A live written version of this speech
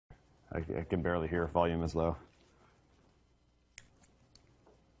I can barely hear if volume is low.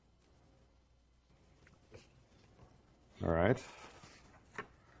 All right.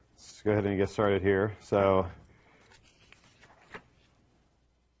 Let's go ahead and get started here. So,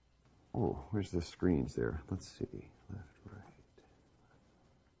 oh, where's the screens there? Let's see. Left, right.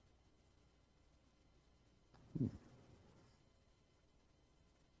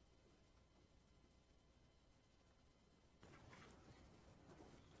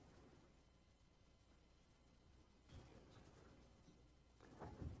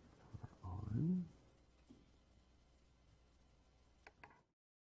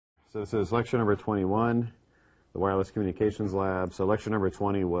 So this is lecture number 21, the Wireless Communications Lab. So lecture number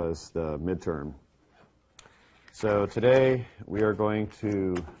 20 was the midterm. So today we are going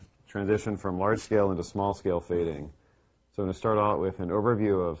to transition from large scale into small scale fading. So I'm going to start out with an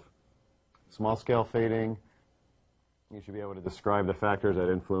overview of small scale fading. You should be able to describe the factors that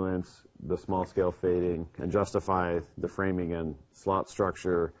influence the small scale fading and justify the framing and slot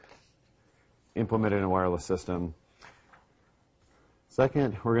structure implemented in a wireless system.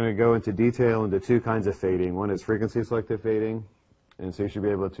 Second, we're going to go into detail into two kinds of fading. One is frequency selective fading, and so you should be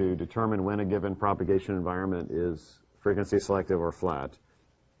able to determine when a given propagation environment is frequency selective or flat.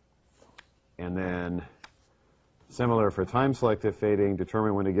 And then, similar for time selective fading,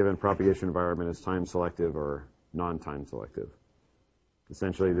 determine when a given propagation environment is time selective or non-time selective.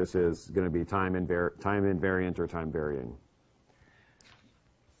 Essentially, this is going to be time invariant or time varying.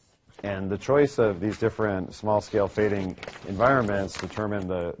 And the choice of these different small-scale fading environments determine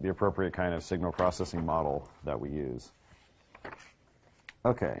the appropriate kind of signal processing model that we use.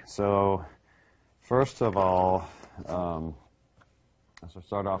 Okay, so first of all, let's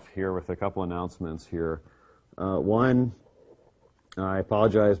start off here with a couple announcements here. One, I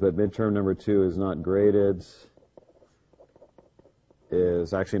apologize, but midterm number 2 is not graded.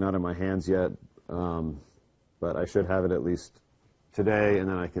 Is actually not in my hands yet, but I should have it at least today, and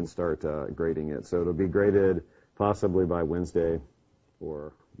then I can start grading it. So it'll be graded possibly by Wednesday,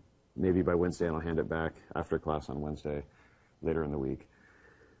 or maybe by Wednesday, and I'll hand it back after class on Wednesday, later in the week.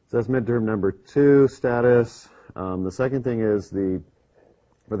 So that's midterm number 2 status. The second thing is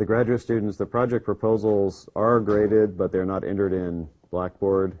for the graduate students, the project proposals are graded, but they're not entered in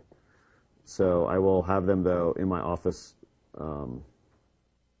Blackboard. So I will have them, though, in my office. I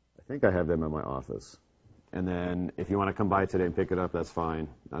think I have them in my office. And then if you want to come by today and pick it up, that's fine,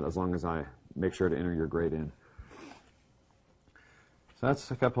 as long as I make sure to enter your grade in. So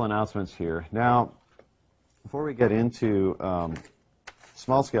that's a couple announcements here. Now, before we get into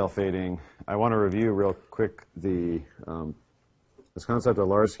small-scale fading, I want to review real quick this concept of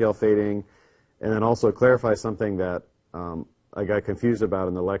large-scale fading, and then also clarify something that I got confused about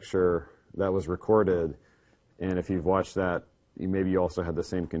in the lecture that was recorded. And if you've watched that, maybe you also had the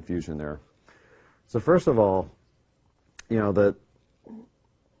same confusion there. So first of all, the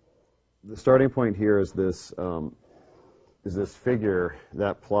starting point here is this figure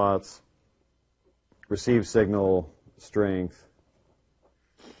that plots received signal strength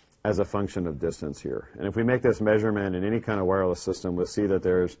as a function of distance here. And if we make this measurement in any kind of wireless system, we'll see that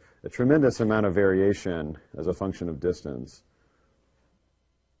there's a tremendous amount of variation as a function of distance.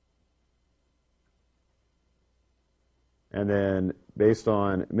 And then, based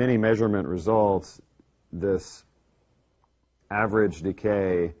on many measurement results, this average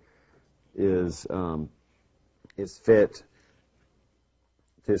decay is fit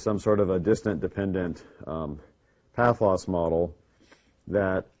to some sort of a distant-dependent path loss model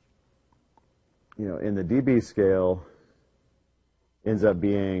that, in the dB scale ends up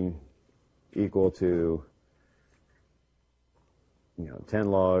being equal to,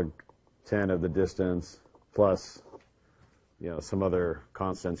 10 log 10 of the distance plus some other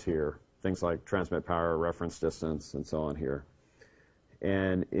constants here, things like transmit power, reference distance, and so on here.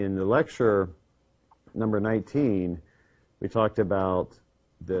 And in the lecture number 19, we talked about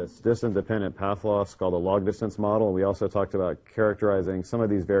this distance-dependent path loss called a log distance model. We also talked about characterizing some of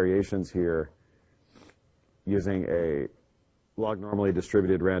these variations here using a log normally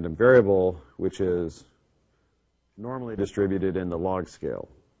distributed random variable, which is normally distributed in the log scale.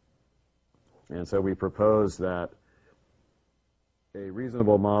 And so we propose that a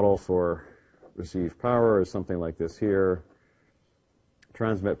reasonable model for received power is something like this here.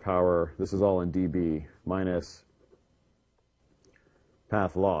 Transmit power, this is all in dB, minus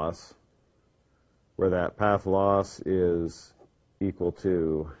path loss, where that path loss is equal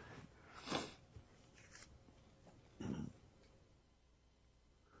to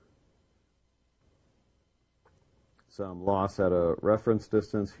some loss at a reference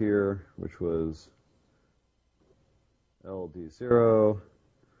distance here, which was LD0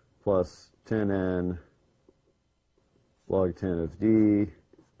 plus 10n log 10 of d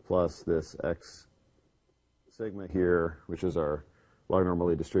plus this x sigma here, which is our log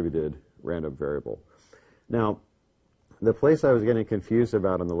normally distributed random variable. Now, the place I was getting confused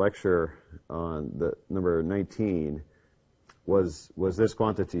about in the lecture on the number 19 was this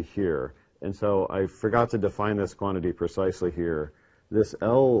quantity here. And so I forgot to define this quantity precisely here. This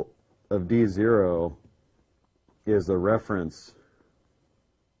L of D0 is the reference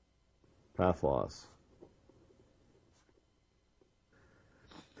path loss.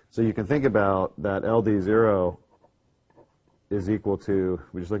 So you can think about that LD0 is equal to,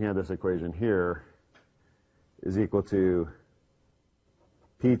 we're just looking at this equation here, is equal to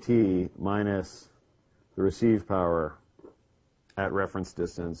PT minus the received power at reference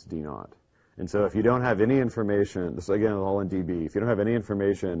distance D naught. And so if you don't have any information, this again all in dB, if you don't have any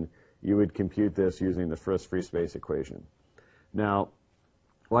information, you would compute this using the first free space equation. Now,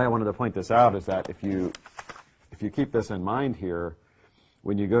 why I wanted to point this out is that if you keep this in mind here,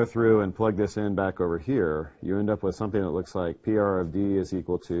 when you go through and plug this in back over here, you end up with something that looks like PR of D is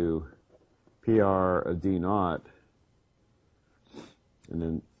equal to PR of D naught, and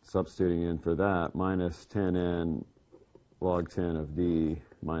then substituting in for that, minus 10n log 10 of D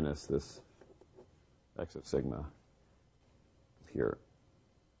minus this x of sigma here.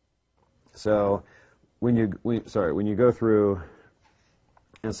 So when you go through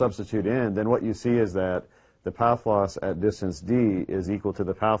and substitute in, then what you see is that the path loss at distance D is equal to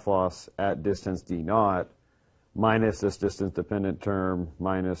the path loss at distance D naught minus this distance dependent term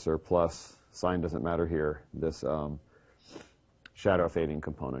minus or plus, sign doesn't matter here, this shadow fading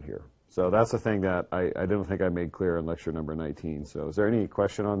component here. So that's the thing that I don't think I made clear in lecture number 19. So is there any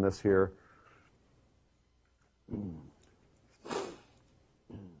question on this here?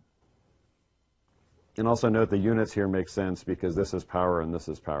 And also note the units here make sense because this is power and this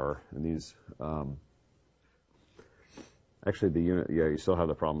is power. And these, actually the unit, yeah, you still have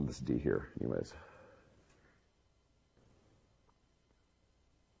the problem with this D here anyways.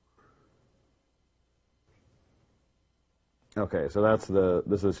 Okay, so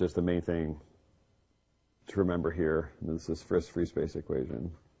this is just the main thing to remember here. This is first free space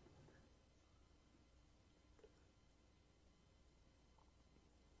equation.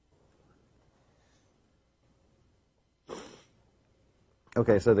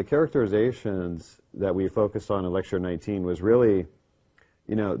 Okay, so the characterizations that we focused on in lecture 19 was really,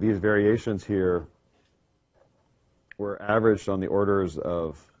 these variations here were averaged on the orders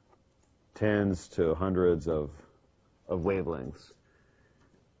of tens to hundreds of wavelengths.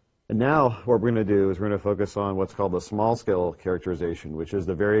 And now what we're going to do is we're going to focus on what's called the small scale characterization, which is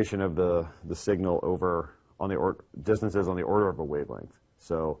the variation of the signal over on the distances on the order of a wavelength.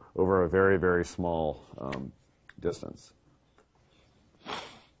 So over a very, very small distance.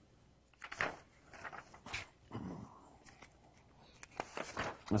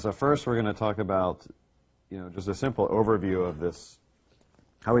 And so first we're going to talk about, just a simple overview of this,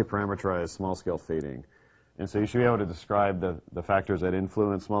 how we parameterize small-scale fading. And so you should be able to describe the factors that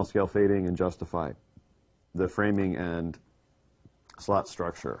influence small-scale fading and justify the framing and slot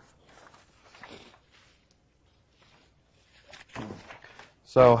structure.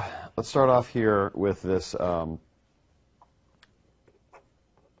 So let's start off here with this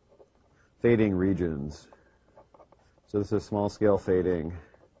fading regions. So this is small-scale fading.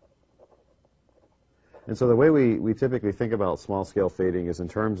 And so the way we typically think about small-scale fading is in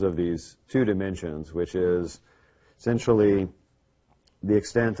terms of these two dimensions, which is essentially the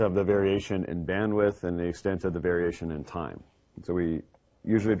extent of the variation in bandwidth and the extent of the variation in time. And so we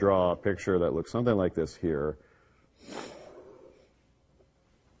usually draw a picture that looks something like this here.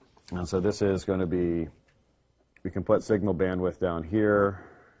 And so this is going to be, we can put signal bandwidth down here.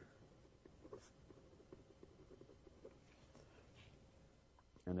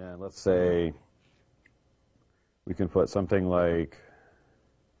 And then let's say we can put something like,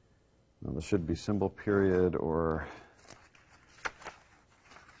 well, this should be symbol period or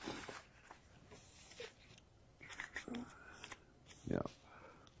yeah.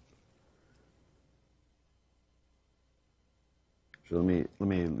 So let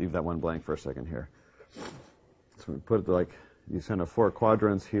me leave that one blank for a second here. So we put like these kind of four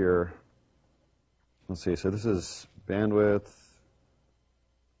quadrants here. Let's see. So this is bandwidth.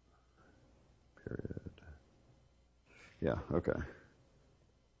 Period. Yeah, okay.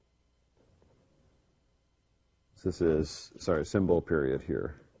 So this is, sorry, symbol period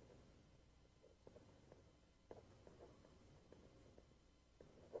here.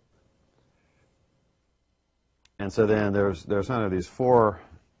 And so then there's kind of these four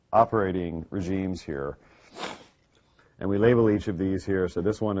operating regimes here. And we label each of these here. So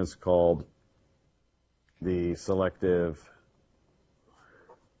this one is called the selective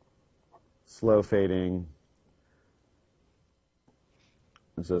slow fading.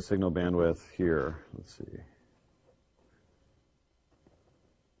 There's a signal bandwidth here. Let's see.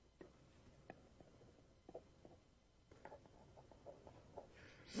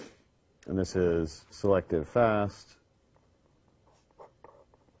 And this is selective fast.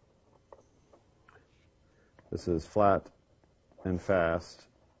 This is flat and fast.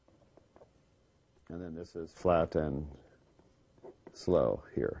 And then this is flat and slow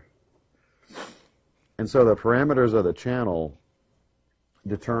here. And so the parameters of the channel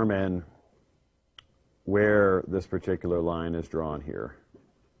determine where this particular line is drawn here.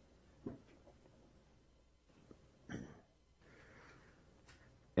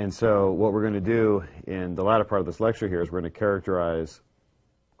 And so what we're going to do in the latter part of this lecture here is we're going to characterize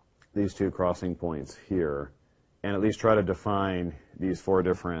these two crossing points here and at least try to define these four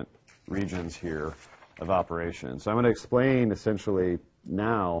different regions here of operation. So I'm going to explain essentially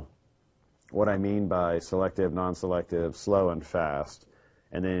now what I mean by selective, non-selective, slow, and fast,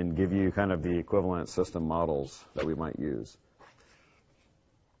 and then give you kind of the equivalent system models that we might use.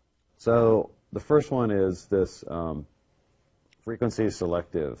 So the first one is this frequency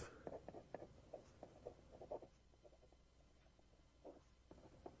selective.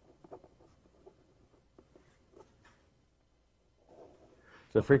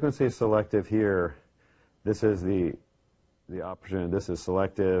 So frequency selective here, this is the option. This is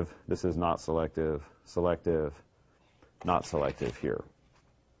selective, this is not selective, selective, not selective here.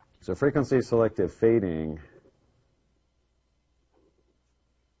 So frequency selective fading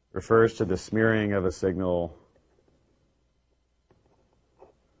refers to the smearing of a signal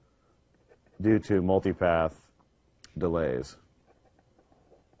due to multipath delays.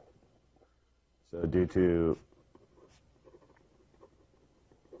 So due to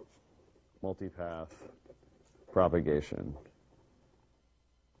multipath propagation.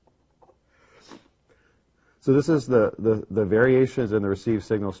 So this is the variations in the received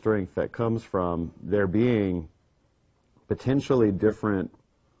signal strength that comes from there being potentially different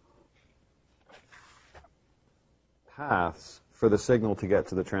paths for the signal to get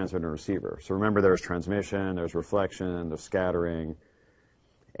to the transmitter and receiver. So remember, there's transmission, there's reflection, there's scattering.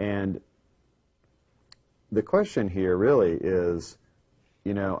 And the question here really is,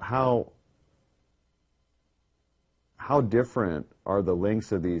 you know, how different are the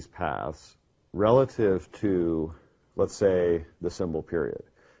lengths of these paths relative to, let's say, the symbol period.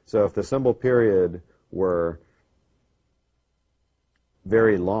 So if the symbol period were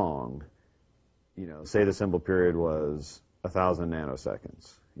very long, you know, say the symbol period was 1,000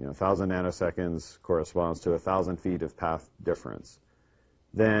 nanoseconds. You know, 1,000 nanoseconds corresponds to 1,000 feet of path difference.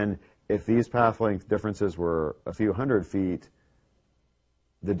 Then if these path length differences were a few hundred feet,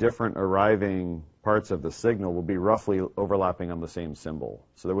 the different arriving parts of the signal will be roughly overlapping on the same symbol.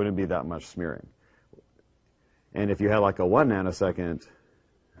 So there wouldn't be that much smearing. And if you had like a 1 nanosecond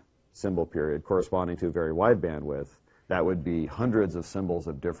symbol period corresponding to a very wide bandwidth, that would be hundreds of symbols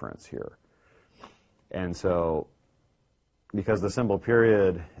of difference here. And so because the symbol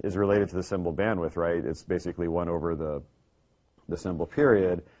period is related to the symbol bandwidth, right, it's basically 1 over the symbol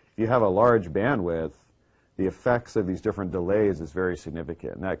period. If you have a large bandwidth, the effects of these different delays is very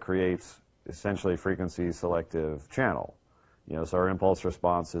significant, and that creates essentially frequency selective channel. You know, so our impulse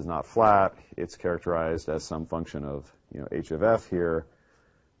response is not flat, it's characterized as some function of, you know, h of f here,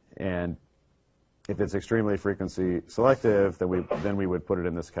 and if it's extremely frequency selective, then we would put it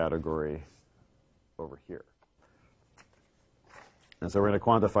in this category over here. And so we're going to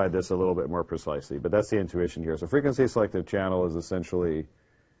quantify this a little bit more precisely, but that's the intuition here. So frequency selective channel is essentially,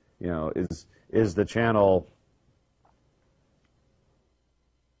 you know, is the channel,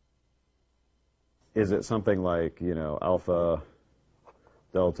 is it something like, you know, alpha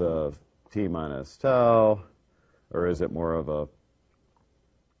delta of t minus tau, or is it more of a,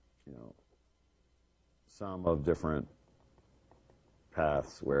 you know, sum of different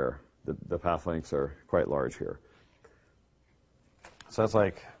paths where the path lengths are quite large here? So that's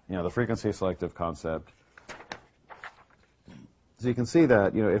like, you know, the frequency selective concept. So you can see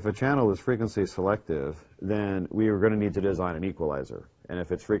that, you know, if a channel is frequency selective, then we are going to need to design an equalizer. And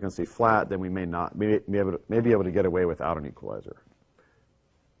if it's frequency flat, then we may be able to get away without an equalizer.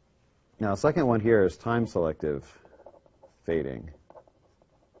 Now, the second one here is time selective fading.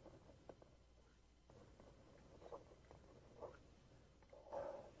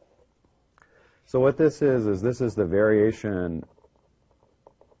 So what this is this is the variation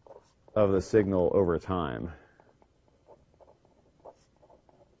of the signal over time.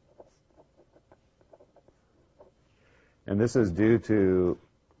 And this is due to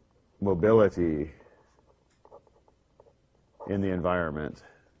mobility in the environment.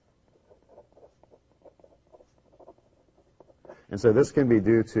 And so this can be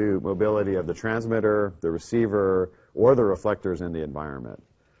due to mobility of the transmitter, the receiver, or the reflectors in the environment.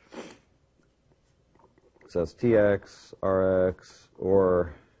 So it's TX, RX,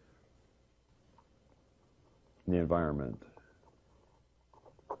 or in the environment.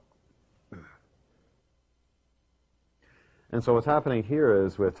 And so what's happening here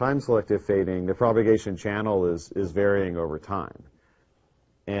is with time-selective fading, the propagation channel is varying over time.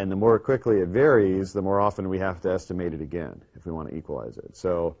 And the more quickly it varies, the more often we have to estimate it again if we want to equalize it.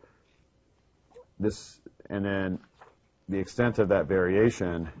 So this, and then the extent of that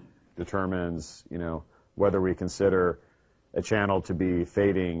variation determines, whether we consider a channel to be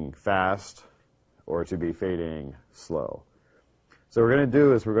fading fast or to be fading slow. So what we're going to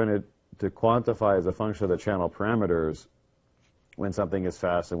do is we're going to quantify as a function of the channel parameters when something is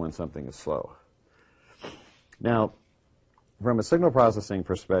fast and when something is slow. Now, from a signal processing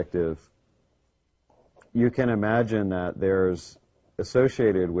perspective, you can imagine that there's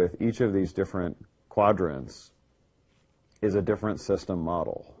associated with each of these different quadrants is a different system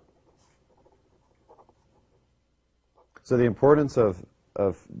model. So the importance of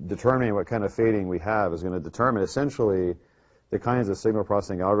determining what kind of fading we have is going to determine essentially the kinds of signal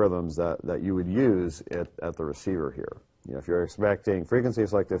processing algorithms that you would use at the receiver here. If you're expecting frequency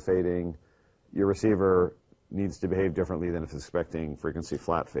selective fading, your receiver needs to behave differently than if it's expecting frequency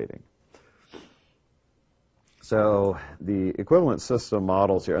flat fading. So the equivalent system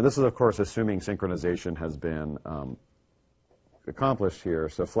models here, and this is of course assuming synchronization has been accomplished here.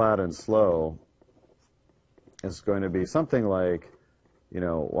 So flat and slow is going to be something like,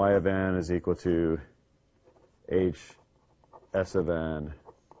 y of n is equal to h s of n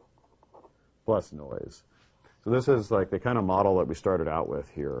plus noise. So this is like the kind of model that we started out with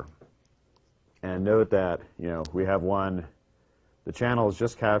here. And note that, we have the channel is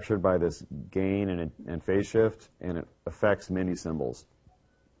just captured by this gain and phase shift, and it affects many symbols.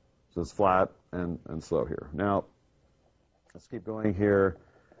 So it's flat and slow here. Now, let's keep going here.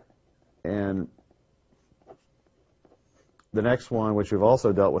 And the next one, which we've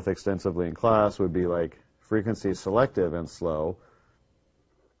also dealt with extensively in class, would be like frequency selective and slow.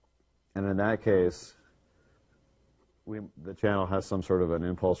 And in that case, the channel has some sort of an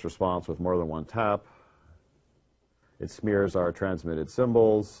impulse response with more than one tap. It smears our transmitted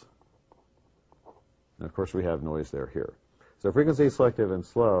symbols. And of course, we have noise there here. So frequency selective and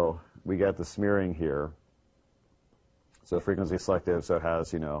slow, we get the smearing here. So frequency selective, so it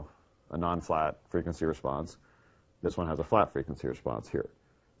has, a non-flat frequency response. This one has a flat frequency response here.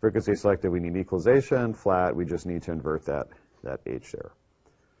 Frequency selective, we need equalization. Flat, we just need to invert that H there.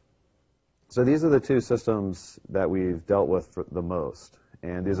 So these are the two systems that we've dealt with the most.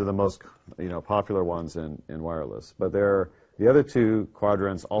 And these are the most popular ones in wireless. But the other two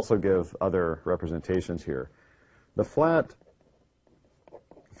quadrants also give other representations here. The flat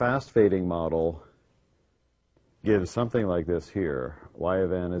fast fading model gives something like this here. Y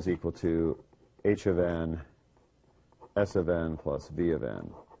of n is equal to h of n, s of n plus v of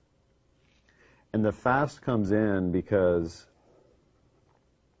n. And the fast comes in because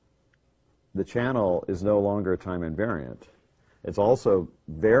the channel is no longer time invariant. It's also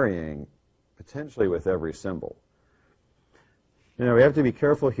varying potentially with every symbol. We have to be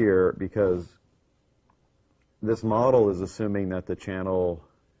careful here because this model is assuming that the channel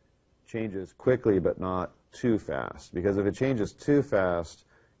changes quickly but not too fast. Because if it changes too fast,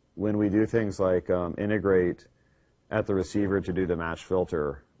 when we do things like integrate at the receiver to do the match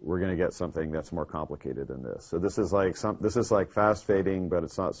filter, we're going to get something that's more complicated than this. So this is like fast fading, but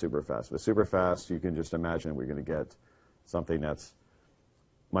it's not super fast. With super fast, you can just imagine we're going to get something that's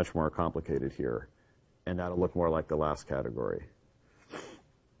much more complicated here, and that'll look more like the last category.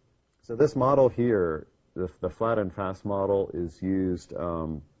 So this model here, the flat and fast model, is used.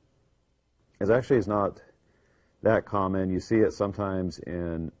 Is not that common. You see it sometimes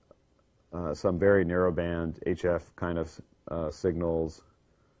in some very narrow band HF kind of signals.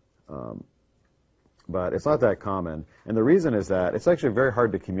 But it's not that common. And the reason is that it's actually very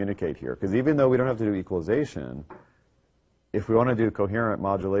hard to communicate here, because even though we don't have to do equalization, if we want to do coherent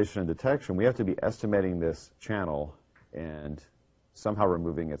modulation and detection, we have to be estimating this channel and somehow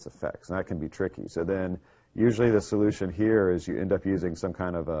removing its effects. And that can be tricky. So then usually the solution here is you end up using some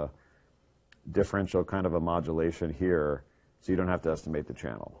kind of a differential kind of a modulation here, so you don't have to estimate the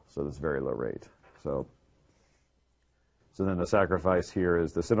channel. So it's very low rate. So then the sacrifice here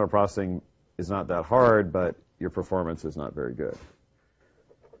is the signal processing is not that hard, but your performance is not very good.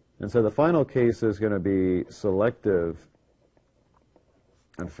 And so the final case is going to be selective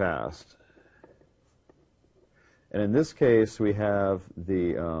and fast. And in this case, we have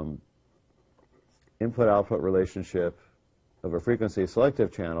the input-output relationship of a frequency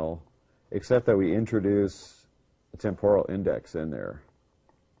selective channel, except that we introduce a temporal index in there.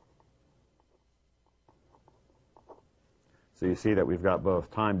 So you see that we've got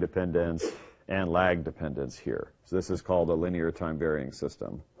both time dependence and lag dependence here. So this is called a linear time varying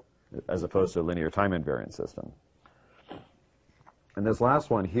system, as opposed to a linear time invariant system. And this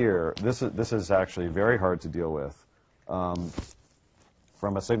last one here, this is actually very hard to deal with.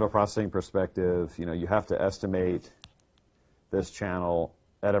 From a signal processing perspective, you have to estimate this channel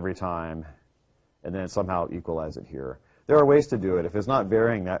at every time and then somehow equalize it here. There are ways to do it. If it's not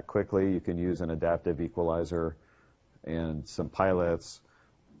varying that quickly, you can use an adaptive equalizer and some pilots,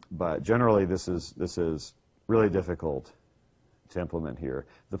 but generally this is really difficult to implement here.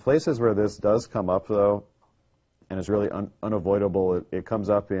 The places where this does come up, though, and is really unavoidable, it comes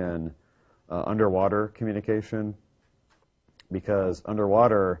up in underwater communication, because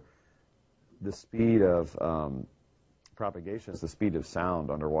underwater, the speed of propagation is the speed of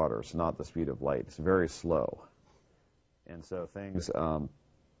sound underwater. It's not the speed of light. It's very slow. And so things,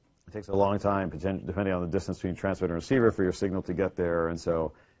 it takes a long time, depending on the distance between transmitter and receiver, for your signal to get there. And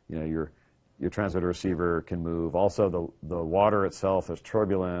so, your transmitter receiver can move. Also, the water itself, there's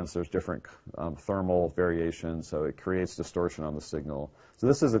turbulence, there's different thermal variations, so it creates distortion on the signal. So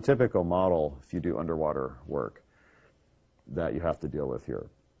this is a typical model, if you do underwater work, that you have to deal with here.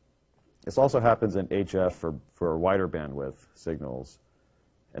 This also happens in HF for wider bandwidth signals,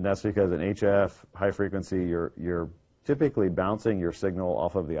 and that's because in HF, high frequency, you're typically bouncing your signal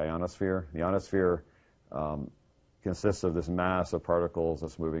off of the ionosphere. The ionosphere consists of this mass of particles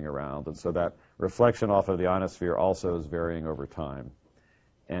that's moving around, and so that reflection off of the ionosphere also is varying over time.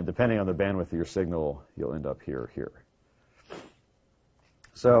 And depending on the bandwidth of your signal, you'll end up here.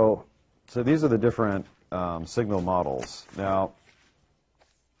 So these are the different signal models. Now,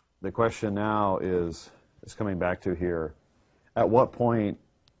 the question now is coming back to here, at what point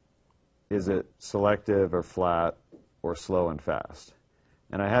is it selective or flat or slow and fast?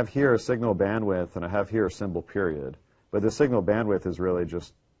 And I have here a signal bandwidth, and I have here a symbol period. But the signal bandwidth is really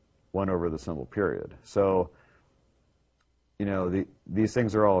just 1 over the symbol period. So, these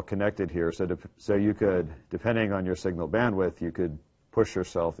things are all connected here. So you could, depending on your signal bandwidth, you could push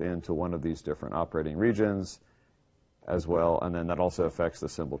yourself into one of these different operating regions as well, and then that also affects the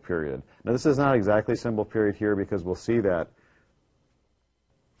symbol period. Now, this is not exactly symbol period here, because we'll see that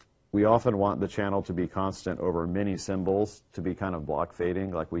we often want the channel to be constant over many symbols to be kind of block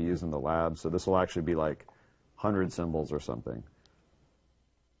fading like we use in the lab. So this will actually be like 100 symbols or something.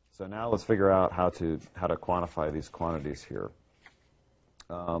 So now let's figure out how to quantify these quantities here.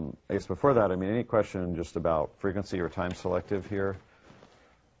 I guess before that, any question just about frequency or time selective here?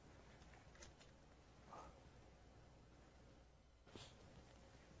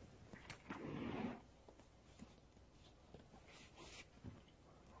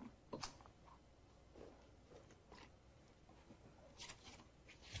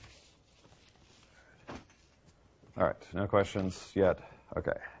 All right, no questions yet?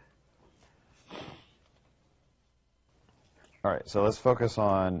 Okay. All right, so let's focus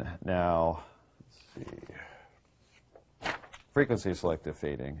on now, let's see, frequency selective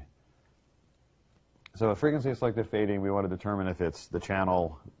fading. So with frequency selective fading, we want to determine if it's the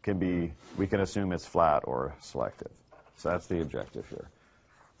channel we can assume it's flat or selective. So that's the objective here.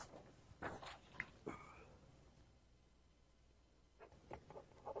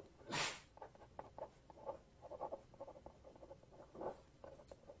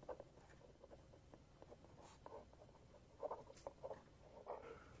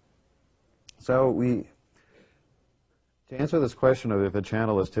 So to answer this question of if a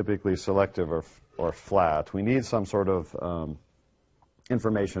channel is typically selective or flat, we need some sort of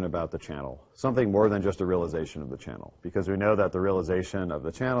information about the channel, something more than just a realization of the channel, because we know that the realization of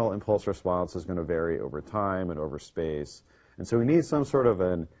the channel impulse response is going to vary over time and over space. And so we need some sort of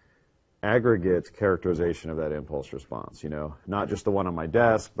an aggregate characterization of that impulse response, not just the one on my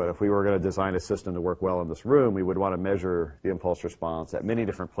desk, but if we were going to design a system to work well in this room, we would want to measure the impulse response at many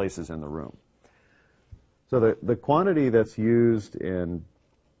different places in the room. So the quantity that's used in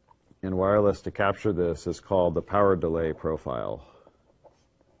wireless to capture this is called the power delay profile.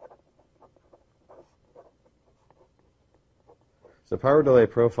 So power delay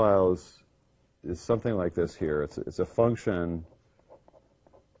profile is something like this here. It's a function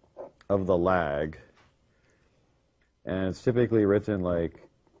of the lag, and it's typically written like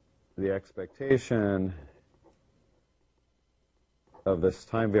the expectation of this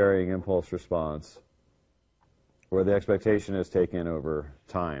time-varying impulse response where the expectation is taken over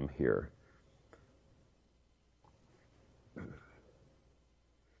time here.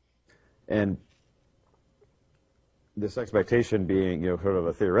 And this expectation being, sort of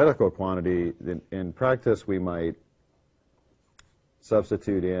a theoretical quantity, in practice we might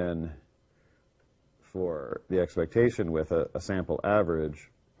substitute in for the expectation with a sample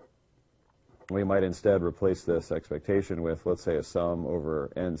average. We might instead replace this expectation with, let's say, a sum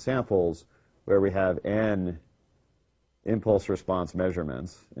over n samples, where we have n impulse response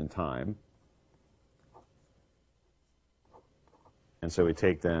measurements in time. And so we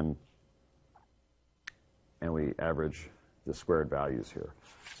take them and we average the squared values here.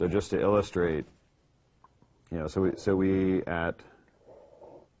 So just to illustrate, you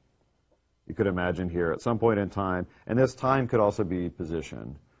could imagine here at some point in time, and this time could also be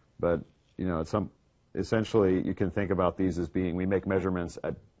position, but essentially you can think about these as being, we make measurements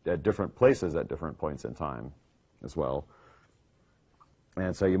at different places at different points in time as well.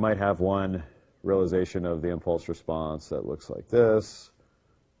 And so you might have one realization of the impulse response that looks like this.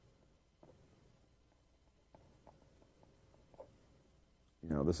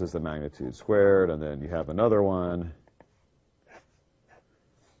 This is the magnitude squared, and then you have another one.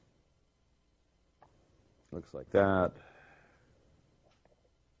 Looks like that.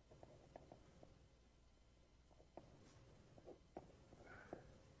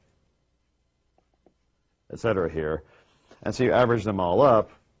 Etc. here. And so you average them all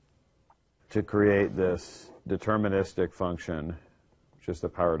up to create this deterministic function, which is the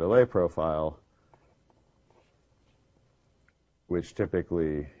power delay profile, which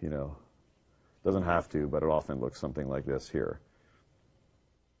typically, doesn't have to, but it often looks something like this here.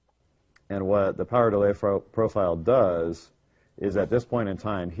 And what the power delay profile does is, at this point in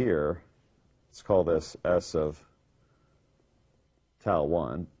time here, let's call this S of tau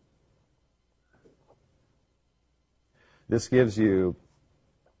 1. This gives you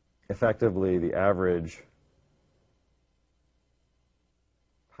effectively the average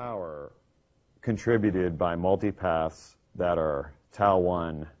power contributed by multipaths that are tau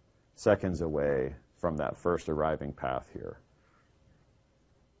 1 seconds away from that first arriving path here.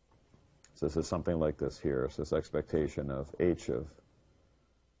 So this is something like this here. So this expectation of h of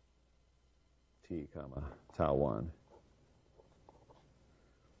t comma tau 1.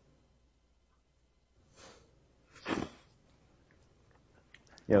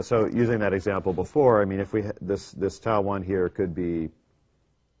 So using that example before, I mean, if we this tau 1 here could be,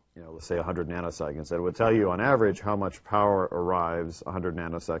 let's say 100 nanoseconds. It would tell you on average how much power arrives 100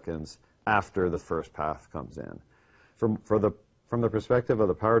 nanoseconds after the first path comes in. From the perspective of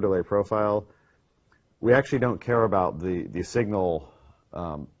the power delay profile, we actually don't care about the signal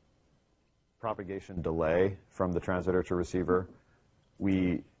propagation delay from the transmitter to receiver.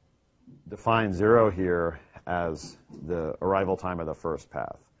 We define 0 here as the arrival time of the first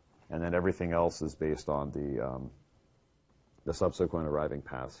path, and then everything else is based on the subsequent arriving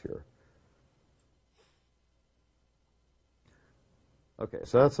paths here. Okay,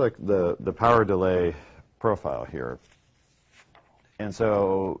 so that's like the power delay profile here. And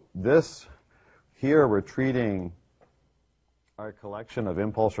so this here, we're treating our collection of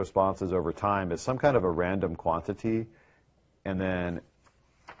impulse responses over time as some kind of a random quantity, and then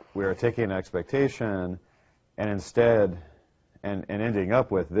we're taking an expectation and instead and ending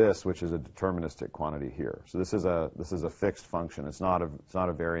up with this, which is a deterministic quantity here. So this is a fixed function. It's not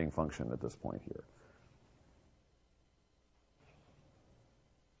a varying function at this point here.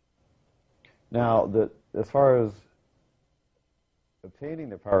 Now, as far as obtaining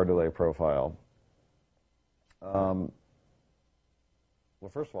the power delay profile, well,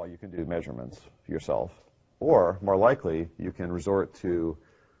 first of all, you can do measurements yourself, or more likely, you can resort to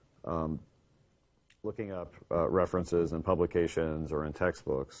looking up references in publications or in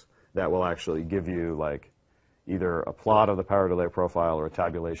textbooks that will actually give you like either a plot of the power delay profile or a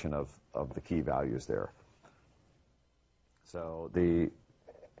tabulation of the key values there. So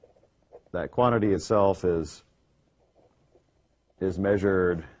that quantity itself is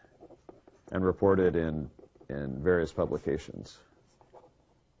measured and reported in various publications.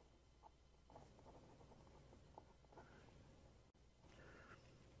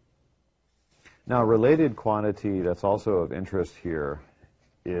 Now, a related quantity that's also of interest here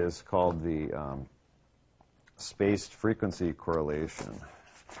is called the spaced frequency correlation.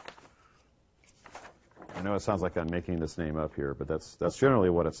 I know it sounds like I'm making this name up here, but that's generally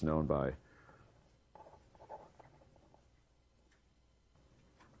what it's known by.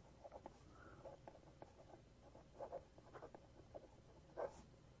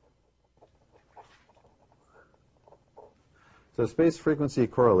 So So space frequency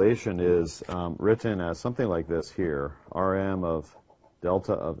correlation is written as something like this here, Rm of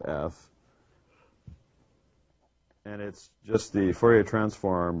delta of f, and it's just the Fourier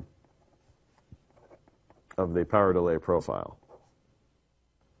transform of the power delay profile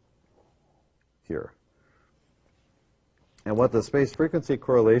here. And what the space frequency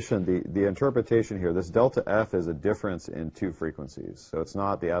correlation, the interpretation here, this delta f is a difference in two frequencies. So it's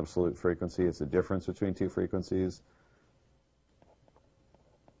not the absolute frequency, it's a difference between two frequencies.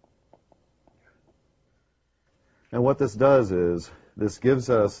 And what this does is, this gives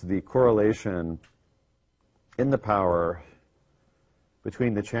us the correlation in the power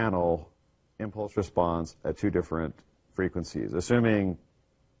between the channel impulse response at two different frequencies, assuming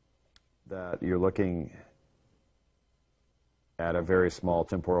that you're looking at a very small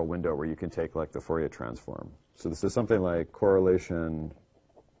temporal window where you can take like the Fourier transform. So this is something like correlation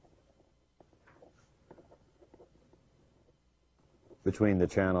between the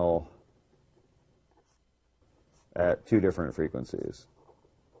channel at two different frequencies.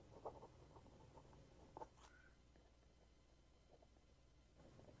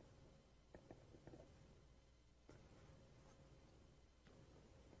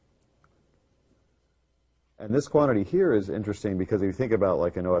 And this quantity here is interesting because if you think about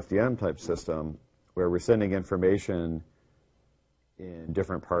like an OFDM type system where we're sending information in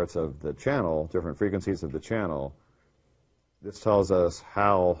different parts of the channel, different frequencies of the channel, this tells us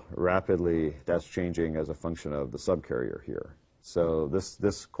how rapidly that's changing as a function of the subcarrier here. So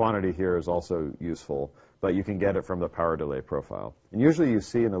this quantity here is also useful, but you can get it from the power delay profile. And usually you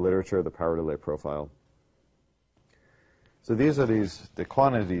see in the literature the power delay profile. So these are the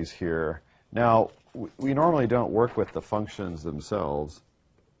quantities here. Now, we normally don't work with the functions themselves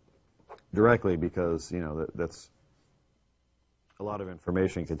directly because, you know, that's a lot of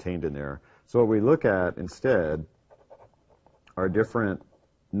information contained in there. So what we look at instead are different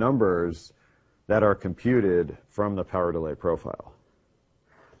numbers that are computed from the power delay profile.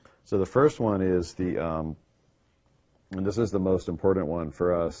 So the first one is the, and this is the most important one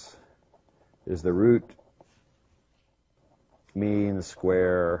for us, is the root mean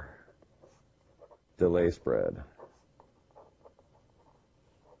square delay spread.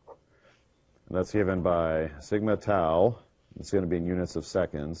 And that's given by sigma tau. It's going to be in units of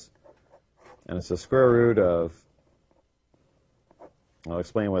seconds. And it's the square root of, I'll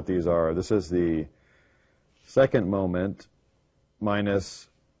explain what these are. This is the second moment minus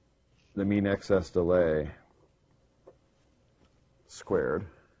the mean excess delay squared.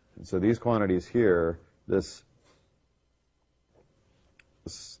 And so these quantities here, this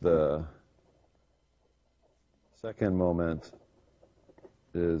the second moment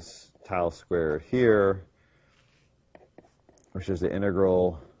is tau squared here, which is the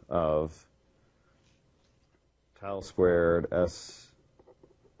integral of tau squared s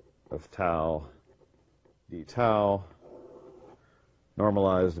of tau d tau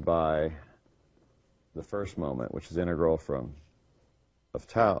normalized by the first moment, which is integral from of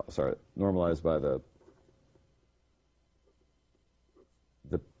tau, sorry, normalized by the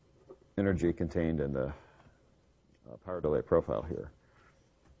energy contained in the power delay profile here.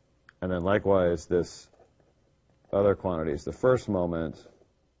 And then likewise, this other quantities, the first moment,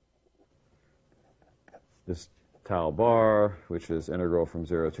 this tau bar, which is integral from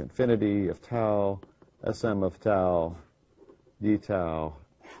 0 to infinity of tau, Sm of tau, d tau,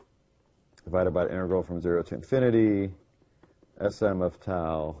 divided by the integral from 0 to infinity, Sm of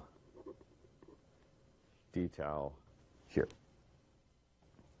tau, d tau here.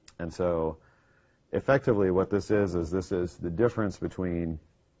 And so effectively what this is this is the difference between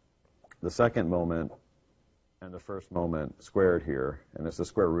the second moment and the first moment squared here, and it's the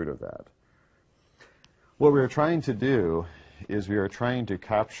square root of that. What we're trying to do is we are trying to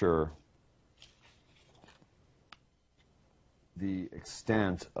capture the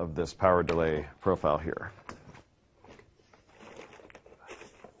extent of this power delay profile here.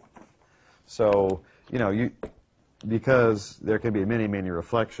 So, you know, because there can be many, many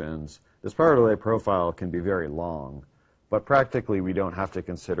reflections, this power delay profile can be very long, but practically we don't have to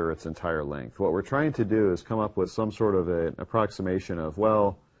consider its entire length. What we're trying to do is come up with some sort of an approximation of,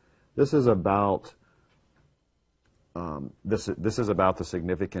 well, this is about this is about the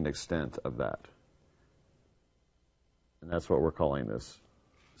significant extent of that. And that's what we're calling this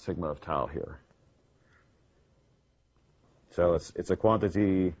sigma of tau here. So it's a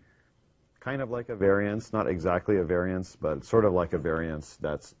quantity kind of like a variance, not exactly a variance, but it's sort of like a variance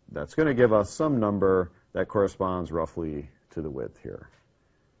that's going to give us some number that corresponds roughly to the width here.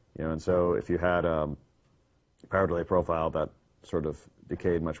 You know, and so if you had a power delay profile that sort of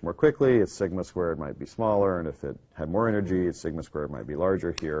decayed much more quickly, its sigma squared might be smaller, and if it had more energy, its sigma squared might be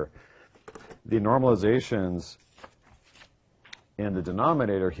larger here. The normalizations in the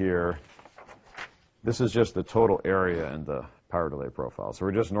denominator here, this is just the total area in the power delay profile. So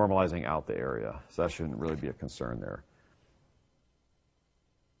we're just normalizing out the area. So that shouldn't really be a concern there.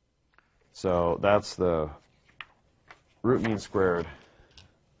 So that's the root mean squared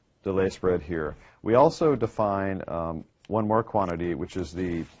delay spread here. We also define one more quantity, which is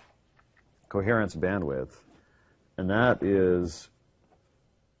the coherence bandwidth, and that is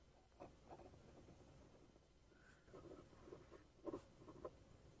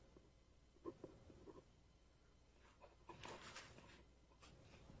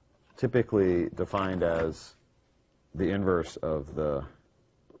typically defined as the inverse of the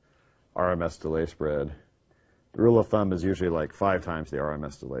RMS delay spread. The rule of thumb is usually like 5 times the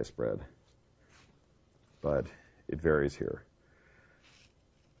RMS delay spread, but it varies here.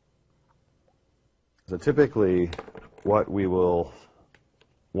 So typically, what we will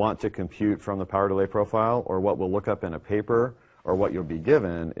want to compute from the power delay profile, or what we'll look up in a paper, or what you'll be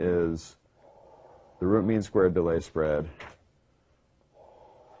given, is the root mean squared delay spread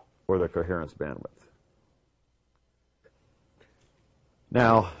or the coherence bandwidth.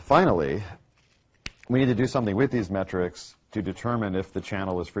 Now, finally, we need to do something with these metrics to determine if the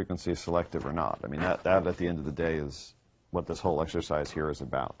channel is frequency selective or not. I mean, that at the end of the day is what this whole exercise here is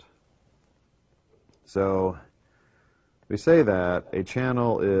about. So we say that a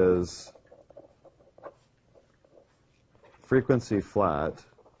channel is frequency flat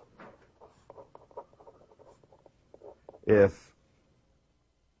if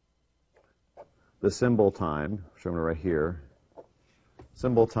the symbol time, shown right here,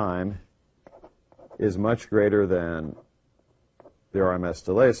 symbol time is much greater than the RMS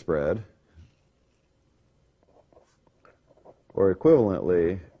delay spread, or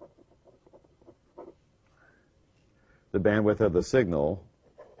equivalently, the bandwidth of the signal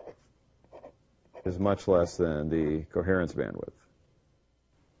is much less than the coherence bandwidth.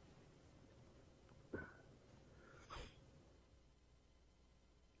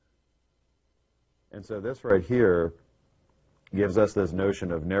 And so this right here gives us this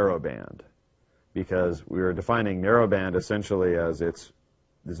notion of narrowband, because we are defining narrowband essentially as this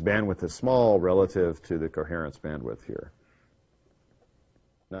bandwidth is small relative to the coherence bandwidth here.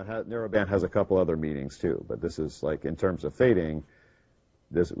 Now, narrowband has a couple other meanings too, but this is like, in terms of fading,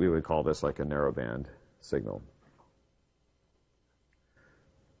 we would call this like a narrowband signal.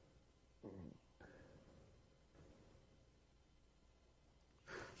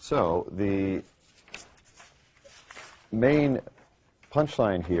 So the main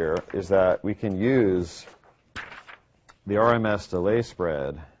punchline here is that we can use the RMS delay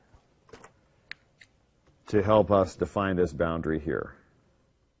spread to help us define this boundary here.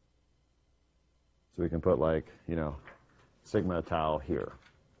 So we can put, like, you know, sigma tau here.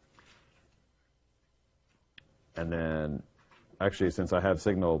 And then, actually, since I have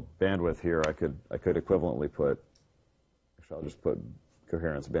signal bandwidth here, I could equivalently put, actually I'll just put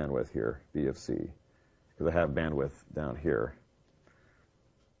coherence bandwidth here, B of C, because I have bandwidth down here.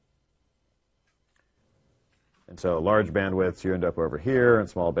 And so large bandwidths, you end up over here, and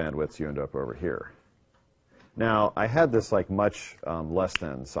small bandwidths, you end up over here. Now, I had this like much less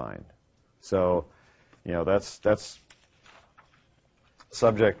than sign. So, you know, that's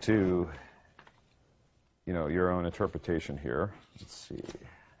subject to, you know, your own interpretation here. Let's see.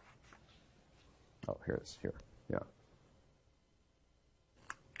 Oh, here it is, here, yeah.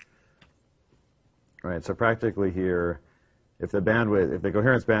 All right, so practically here, if the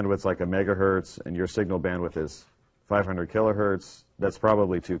coherence bandwidth's like a megahertz and your signal bandwidth is 500 kilohertz, that's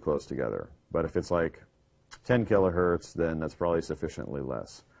probably too close together. But if it's like 10 kilohertz, then that's probably sufficiently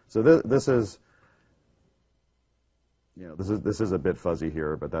less. So this is, you know, this is a bit fuzzy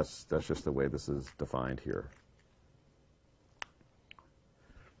here, but that's just the way this is defined here.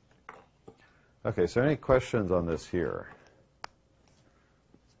 Okay, so any questions on this here?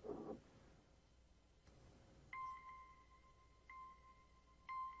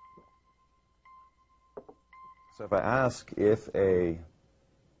 So if I ask if a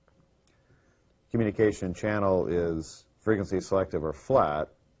communication channel is frequency selective or flat,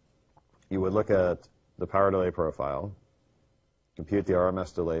 you would look at the power delay profile, compute the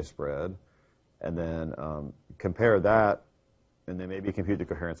RMS delay spread, and then compare that, and then maybe compute the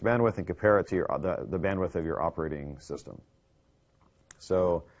coherence bandwidth and compare it to the bandwidth of your operating system.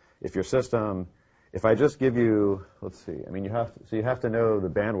 So if your system, if I just give you, let's see, I mean, you have to know the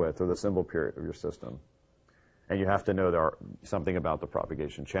bandwidth or the symbol period of your system, and you have to know something about the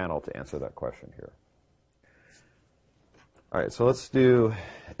propagation channel to answer that question here. All right, so let's do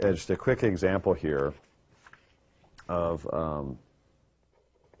just a quick example here of an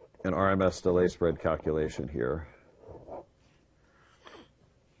RMS delay spread calculation here.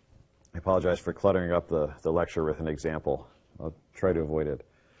 I apologize for cluttering up the lecture with an example. I'll try to avoid it.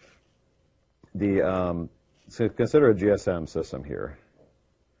 So consider a GSM system here.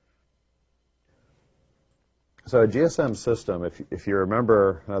 So a GSM system, if you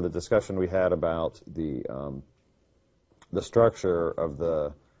remember the discussion we had about the structure of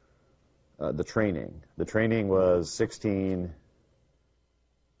the training. The training was 16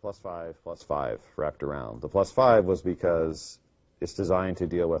 plus 5 wrapped around. The plus 5 was because it's designed to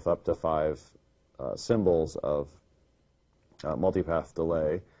deal with up to 5 symbols of multipath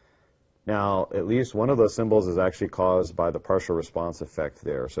delay. Now, at least one of those symbols is actually caused by the partial response effect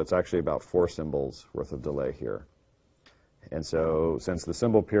there. So it's actually about 4 symbols worth of delay here. And so since the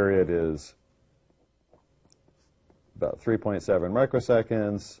symbol period is about 3.7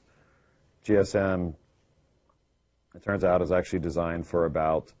 microseconds, GSM, it turns out, is actually designed for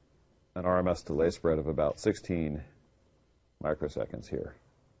about an RMS delay spread of about 16 microseconds here.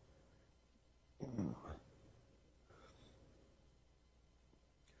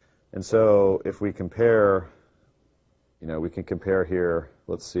 And so if we compare, we can compare here,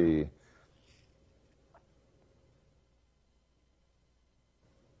 let's see,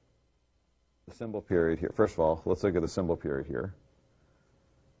 the symbol period here. First of all, let's look at the symbol period here.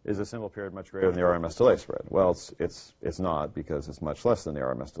 Is the symbol period much greater than the RMS delay spread? Well, it's not, because it's much less than the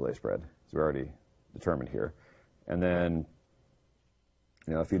RMS delay spread, as we already determined here. And then,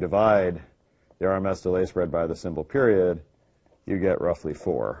 if you divide the RMS delay spread by the symbol period, you get roughly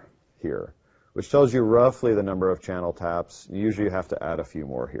 4 here, which tells you roughly the number of channel taps. Usually you have to add a few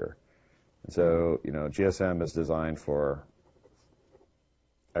more here. And so, GSM is designed for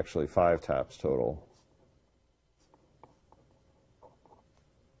actually 5 taps total.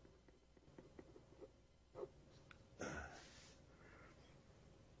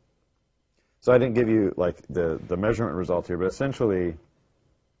 So I didn't give you like the measurement result here, but essentially,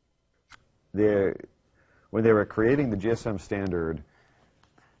 when they were creating the GSM standard,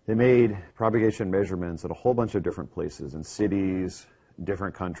 they made propagation measurements at a whole bunch of different places, in cities,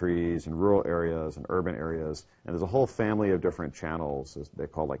 different countries, in rural areas, and urban areas. And there's a whole family of different channels they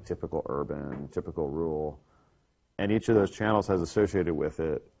call like typical urban, typical rural. And each of those channels has associated with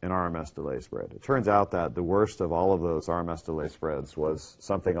it an RMS delay spread. It turns out that the worst of all of those RMS delay spreads was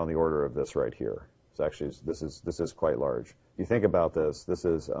something on the order of this right here. It's actually, this is quite large. If you think about this, this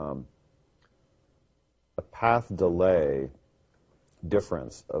is a path delay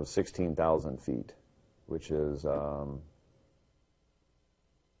difference of 16,000 feet, which is a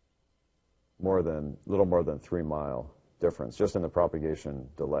little more than 3-mile difference just in the propagation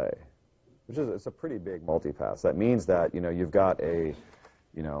delay, which is, it's a pretty big multipath. That means that you've got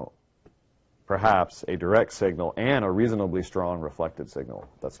perhaps a direct signal and a reasonably strong reflected signal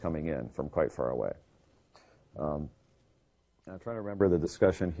that's coming in from quite far away. I'm trying to remember the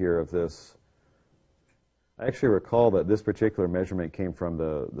discussion here of this. I actually recall that this particular measurement came from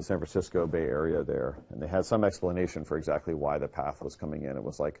the San Francisco Bay Area there, and they had some explanation for exactly why the path was coming in. It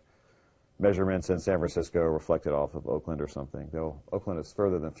was like measurements in San Francisco reflected off of Oakland or something, though Oakland is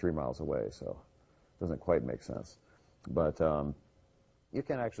further than 3 miles away, so it doesn't quite make sense. But you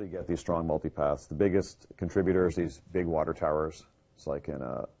can actually get these strong multipaths. The biggest contributors, these big water towers. It's like in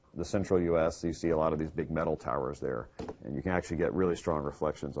the central U.S., you see a lot of these big metal towers there, and you can actually get really strong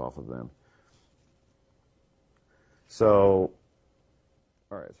reflections off of them. So,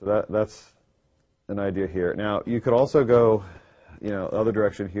 all right, so that's an idea here. Now, you could also go, the other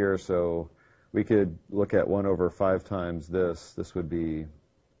direction here, so we could look at 1 over 5 times this. This would be,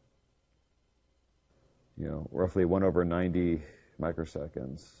 roughly 1 over 90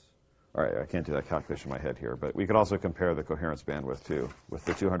 microseconds. All right, I can't do that calculation in my head here, but we could also compare the coherence bandwidth, too, with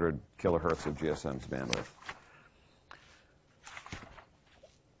the 200 kilohertz of GSM's bandwidth.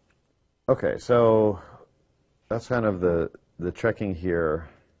 Okay, so that's kind of the checking here.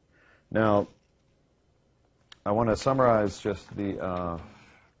 Now, I want to summarize just the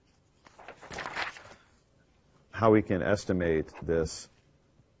how we can estimate this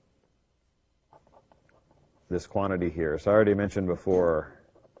quantity here. So I already mentioned before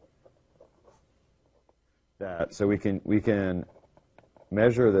that. So we can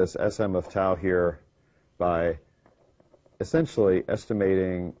measure this SM of tau here by essentially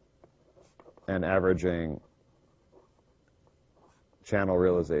estimating and averaging channel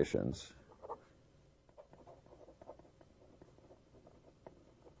realizations.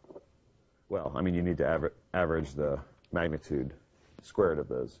 Well, I mean, you need to average the magnitude squared of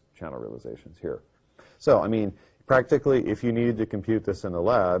those channel realizations here. So, I mean, practically, if you needed to compute this in the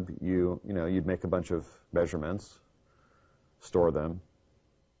lab, you'd make a bunch of measurements, store them,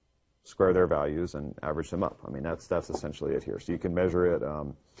 square their values, and average them up. I mean, that's essentially it here. So you can measure it.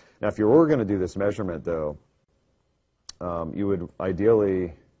 Now, if you were going to do this measurement, though, you would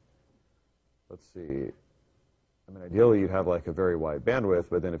ideally, let's see, I mean, ideally you'd have like a very wide bandwidth,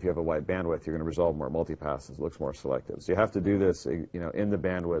 but then if you have a wide bandwidth, you're going to resolve more multipasses. It looks more selective. So you have to do this, in the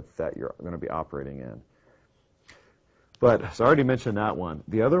bandwidth that you're going to be operating in. But, so I already mentioned that one.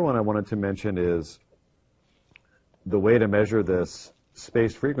 The other one I wanted to mention is the way to measure this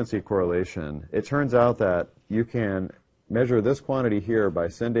space-frequency correlation. It turns out that you can measure this quantity here by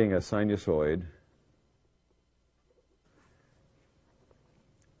sending a sinusoid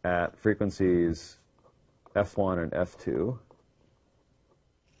at frequencies f1 and f2,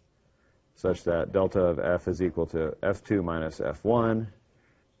 such that delta of f is equal to f2 minus f1,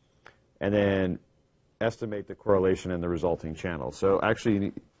 and then estimate the correlation in the resulting channel. So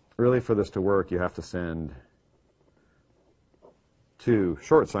actually, really for this to work, you have to send two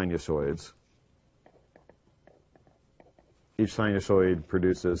short sinusoids. Each sinusoid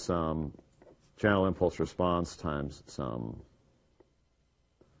produces some channel impulse response times some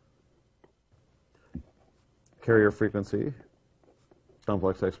carrier frequency,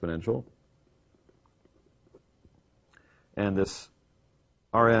 complex exponential. And this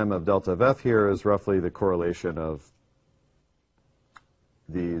Rm of delta of f here is roughly the correlation of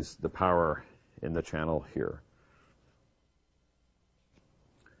the power in the channel here.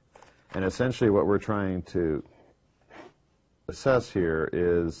 And essentially what we're trying to assess here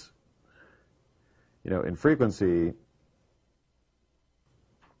is, in frequency,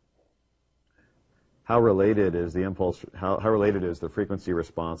 how related is the impulse, how related is the frequency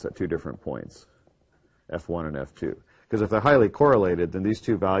response at two different points, f1 and f2? Because if they're highly correlated, then these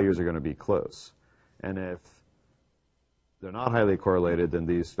two values are going to be close. And if they're not highly correlated, then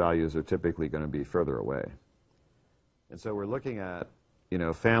these values are typically going to be further away. And so we're looking at,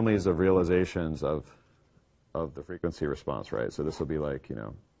 families of realizations of the frequency response, right? So this will be like,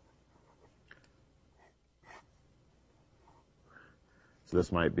 so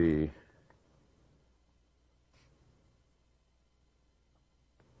this might be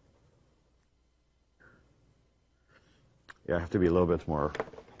I have to be a little bit more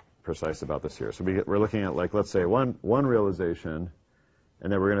precise about this here. So we're looking at, like, let's say one realization,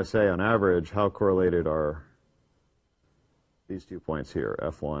 and then we're going to say on average how correlated are these 2 points here,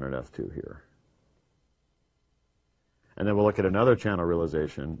 f1 and f2 here. And then we'll look at another channel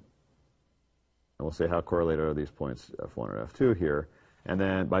realization, and we'll say how correlated are these points, f1 and f2 here. And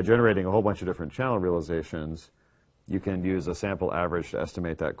then by generating a whole bunch of different channel realizations, you can use a sample average to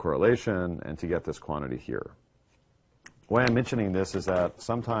estimate that correlation and to get this quantity here. Why I'm mentioning this is that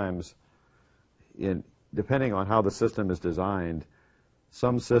sometimes, depending on how the system is designed,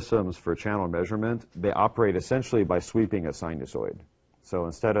 some systems for channel measurement, they operate essentially by sweeping a sinusoid. So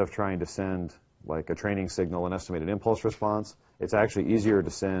instead of trying to send like a training signal and estimated impulse response, it's actually easier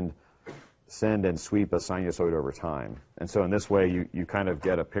to send and sweep a sinusoid over time. And so in this way, you kind of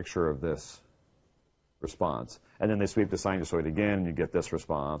get a picture of this response. And then they sweep the sinusoid again, and you get this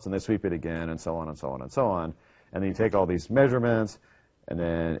response, and they sweep it again, and so on and so on and so on. And then you take all these measurements, and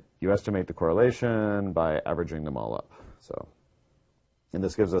then you estimate the correlation by averaging them all up. So, and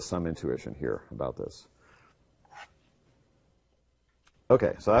this gives us some intuition here about this.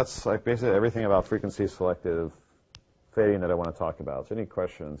 Okay, so that's like basically everything about frequency selective fading that I want to talk about. So any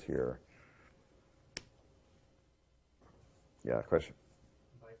questions here? Yeah, question?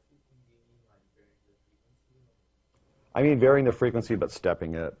 By sweeping, do you mean like varying the frequency? I mean varying the frequency but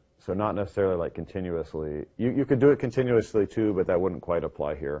stepping it. So not necessarily like continuously. You could do it continuously too, but that wouldn't quite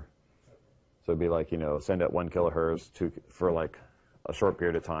apply here. So it'd be like, send at 1 kilohertz for like a short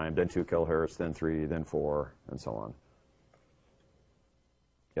period of time, then 2 kilohertz, then 3, then 4, and so on.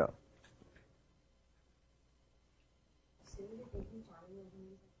 Yeah.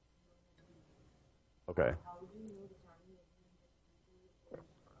 Okay.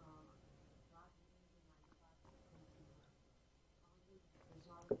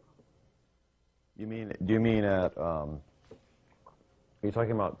 Do you mean at, are you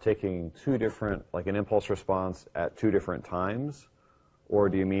talking about taking two different, like an impulse response at two different times? Or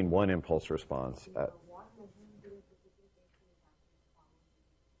do you mean one impulse response at?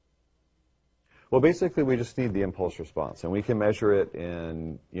 Well, basically we just need the impulse response, and we can measure it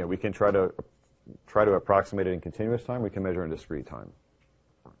in, we can try to approximate it in continuous time, we can measure it in discrete time.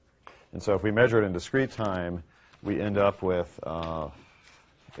 And so if we measure it in discrete time, we end up with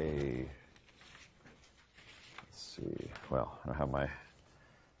well, I don't have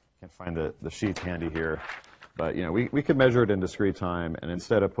can't find the sheet handy here. But we could measure it in discrete time, and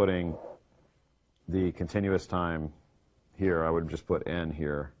instead of putting the continuous time here, I would just put n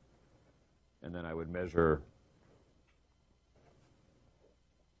here, and then I would measure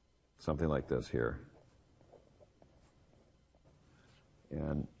something like this here.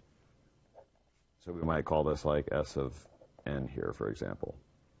 And so we might call this like S of n here, for example.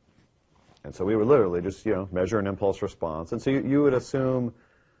 And so we would literally just, measure an impulse response. And so you would assume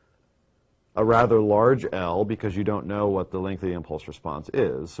a rather large L because you don't know what the length of the impulse response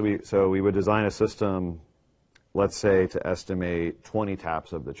is. So we would design a system, let's say, to estimate 20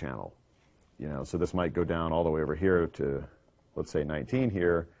 taps of the channel. So this might go down all the way over here to, let's say, 19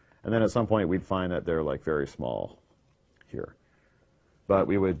 here. And then at some point we'd find that they're like very small here. But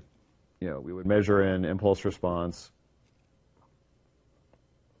we would measure an impulse response.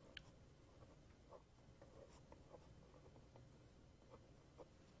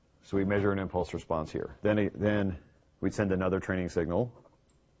 So we measure an impulse response here. Then we'd send another training signal.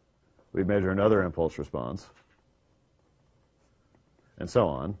 We'd measure another impulse response, and so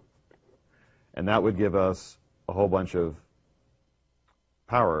on. And that would give us a whole bunch of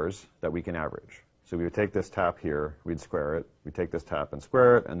powers that we can average. So we would take this tap here, we'd square it. We'd take this tap and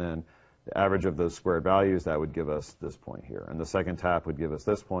square it, and then the average of those squared values, that would give us this point here. And the second tap would give us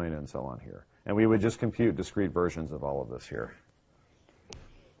this point, and so on here. And we would just compute discrete versions of all of this here.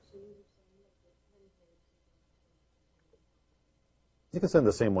 You can send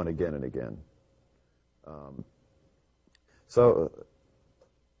the same one again and again.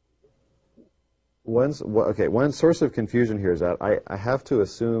 One source of confusion here is that I have to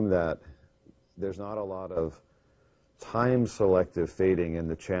assume that there's not a lot of time selective fading in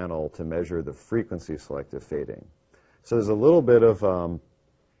the channel to measure the frequency selective fading. So there's a little bit of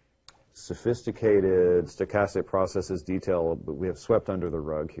sophisticated stochastic processes detail that we have swept under the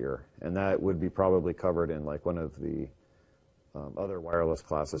rug here, and that would be probably covered in like one of the other wireless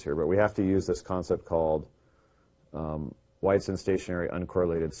classes here. But we have to use this concept called Whiteson stationary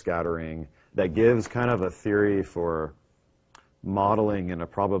uncorrelated scattering that gives kind of a theory for modeling in a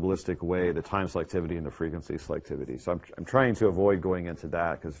probabilistic way the time selectivity and the frequency selectivity. So I'm trying to avoid going into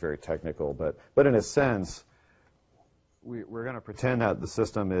that because it's very technical. But in a sense, we're going to pretend that the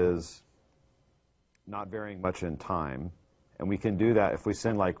system is not varying much in time. And we can do that if we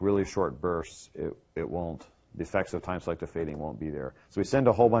send like really short bursts, it won't. The effects of time selective fading won't be there. So we send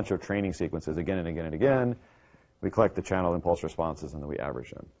a whole bunch of training sequences again and again and again. We collect the channel impulse responses, and then we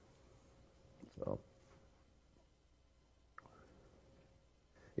average them. So,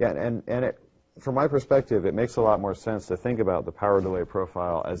 yeah, and from my perspective, it makes a lot more sense to think about the power delay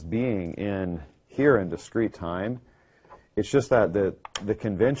profile as being here in discrete time. It's just that the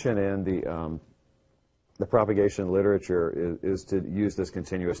convention in the propagation literature is to use this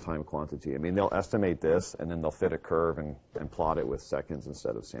continuous time quantity. I mean, they'll estimate this, and then they'll fit a curve and plot it with seconds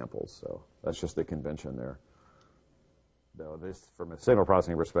instead of samples. So that's just the convention there. Though this, from a signal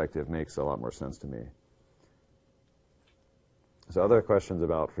processing perspective, makes a lot more sense to me. So other questions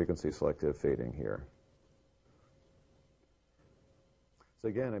about frequency selective fading here. So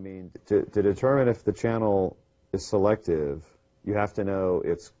again, I mean, to determine if the channel is selective, you have to know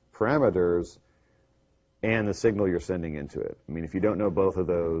its parameters and the signal you're sending into it. I mean, if you don't know both of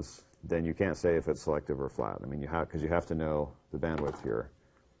those, then you can't say if it's selective or flat. I mean, because you have to know the bandwidth here.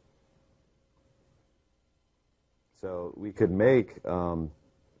 So we could make,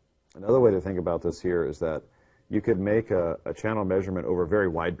 another way to think about this here is that you could make a channel measurement over very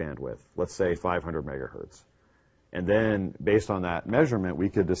wide bandwidth, let's say 500 megahertz. And then based on that measurement, we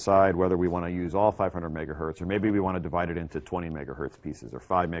could decide whether we want to use all 500 megahertz, or maybe we want to divide it into 20 megahertz pieces or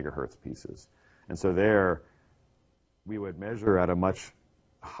 5 megahertz pieces. And so there, we would measure at a much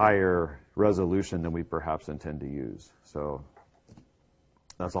higher resolution than we perhaps intend to use. So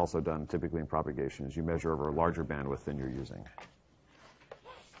that's also done typically in propagation, is you measure over a larger bandwidth than you're using.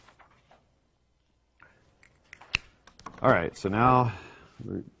 All right, so now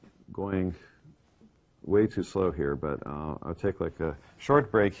we're going way too slow here, but I'll take like a short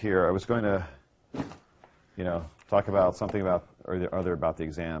break here. I was going to, talk about something about or the other about the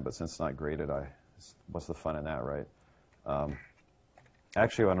exam, but since it's not graded, what's the fun in that, right?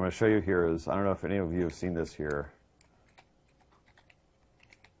 Actually, what I'm going to show you here is, I don't know if any of you have seen this here.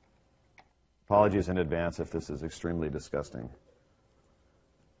 Apologies in advance if this is extremely disgusting.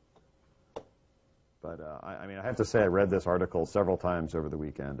 But I mean, I have to say I read this article several times over the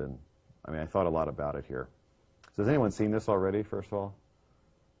weekend, and I mean, I thought a lot about it here. So has anyone seen this already, first of all?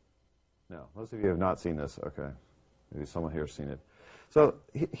 No, most of you have not seen this. Okay, maybe someone here has seen it. So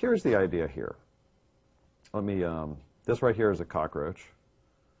here's the idea here. Let me, this right here is a cockroach.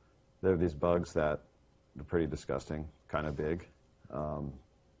 There are these bugs that pretty disgusting, kind of big.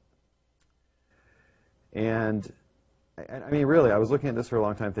 And I mean, really, I was looking at this for a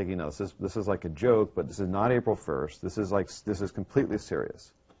long time thinking, no, this is like a joke, but this is not April 1st. This is completely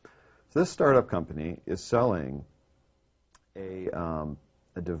serious. So this startup company is selling a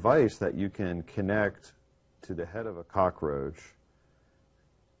device that you can connect to the head of a cockroach,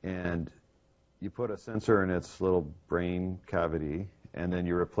 and you put a sensor in its little brain cavity, and then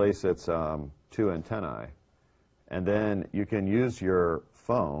you replace its two antennae, and then you can use your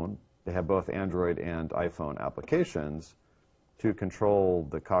phone. They have both Android and iPhone applications to control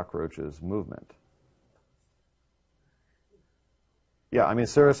the cockroach's movement. Yeah, I mean,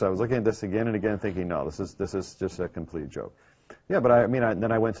 seriously, I was looking at this again and again thinking, no, this is just a complete joke. Yeah, but I mean,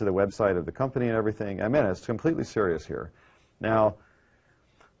 then I went to the website of the company and everything. I mean, it's completely serious here. Now,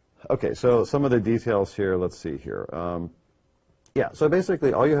 okay, so some of the details here, let's see here. Yeah, so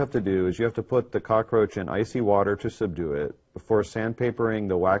basically all you have to do is you have to put the cockroach in icy water to subdue it before sandpapering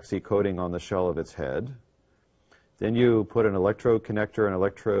the waxy coating on the shell of its head. Then you put an electrode connector and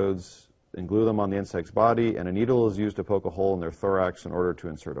electrodes and glue them on the insect's body, and a needle is used to poke a hole in their thorax in order to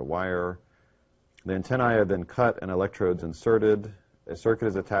insert a wire. The antennae are then cut and electrodes inserted. A circuit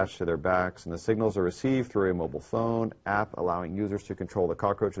is attached to their backs, and the signals are received through a mobile phone app, allowing users to control the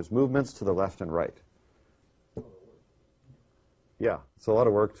cockroach's movements to the left and right. Yeah, it's a lot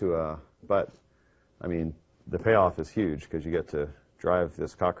of work to, but, I mean, the payoff is huge because you get to drive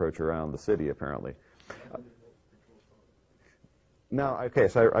this cockroach around the city, apparently. Now, okay,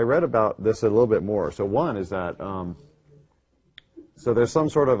 so I read about this a little bit more. So one is that, so there's some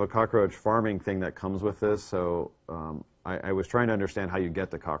sort of a cockroach farming thing that comes with this. So I was trying to understand how you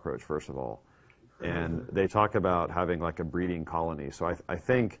get the cockroach, first of all. And they talk about having like a breeding colony. So I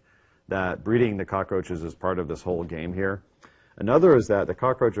think that breeding the cockroaches is part of this whole game here. Another is that the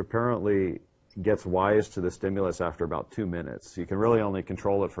cockroach apparently gets wise to the stimulus after about 2 minutes. You can really only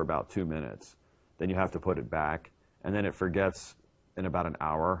control it for about 2 minutes. Then you have to put it back, and then it forgets in about an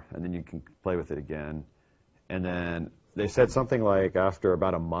hour, and then you can play with it again. And then they said something like after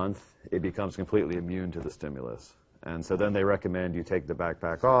about a month, it becomes completely immune to the stimulus. And so then they recommend you take the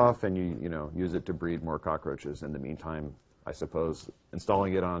backpack off and you use it to breed more cockroaches. In the meantime, I suppose,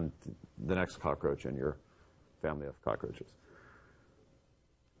 installing it on the next cockroach in your family of cockroaches.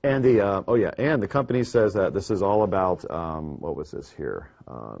 And the company says that this is all about, what was this here?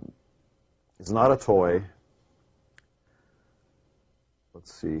 It's not a toy.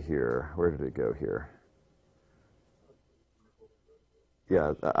 Let's see here. Where did it go here?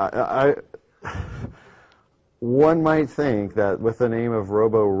 Yeah, one might think that with the name of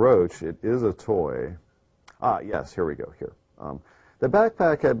Robo Roach, it is a toy. Yes, here we go, here. The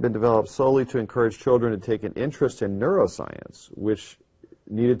backpack had been developed solely to encourage children to take an interest in neuroscience, which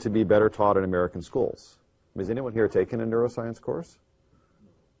needed to be better taught in American schools. Has anyone here taken a neuroscience course?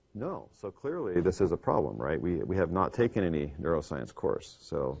 No, so clearly this is a problem, right? We have not taken any neuroscience course,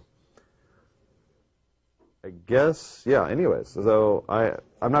 so I guess, yeah, anyways, so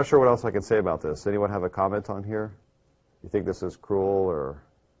I'm not sure what else I can say about this. Anyone have a comment on here? You think this is cruel or...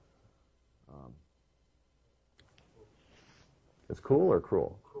 It's cool or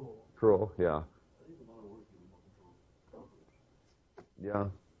cruel? Cool. Cruel, yeah. Yeah.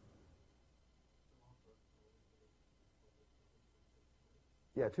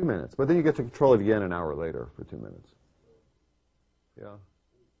 Yeah, 2 minutes. But then you get to control it again an hour later for 2 minutes. Yeah.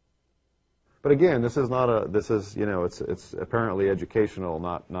 But again, this is not it's apparently educational,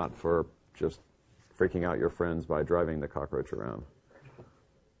 not for just freaking out your friends by driving the cockroach around.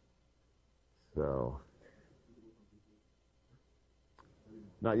 So,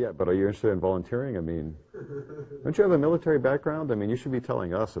 not yet, but are you interested in volunteering? I mean, don't you have a military background? I mean, you should be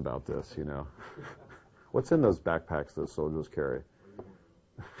telling us about this, What's in those backpacks those soldiers carry?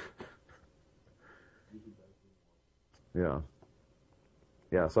 Yeah.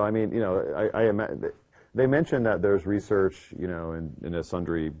 Yeah, so I mean, they mentioned that there's research, in a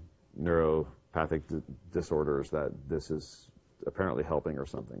sundry neuropathic disorders that this is apparently helping or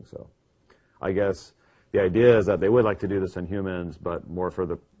something. So I guess the idea is that they would like to do this in humans, but more for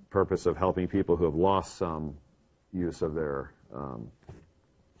the purpose of helping people who have lost some use of their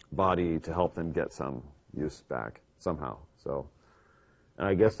body to help them get some use back somehow. So, and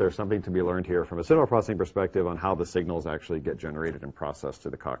I guess there's something to be learned here from a signal processing perspective on how the signals actually get generated and processed to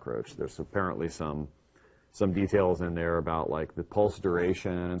the cockroach. There's apparently some details in there about like the pulse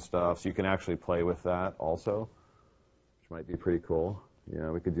duration and stuff, so you can actually play with that also, which might be pretty cool.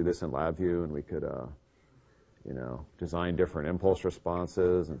 We could do this in LabVIEW, and we could design different impulse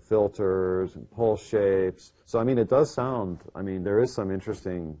responses and filters and pulse shapes. So, I mean, it does sound, there is some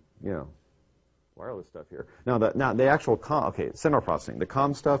interesting, wireless stuff here. Now the actual signal processing. The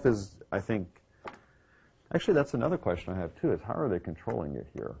comm stuff is, I think, actually that's another question I have too, is how are they controlling it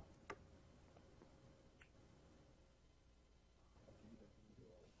here?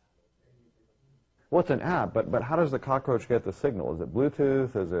 Well, it's an app, but how does the cockroach get the signal? Is it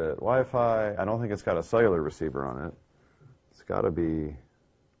Bluetooth? Is it Wi-Fi? I don't think it's got a cellular receiver on it. It's got to be,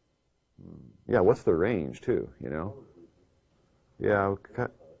 yeah, what's the range too, you know? Yeah,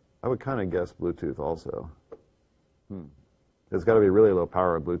 I would kind of guess Bluetooth also. It's got to be really low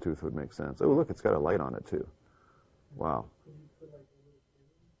power. Bluetooth would make sense. Oh, look, it's got a light on it too. Wow.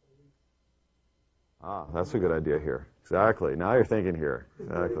 Ah, that's a good idea here. Exactly. Now you're thinking here.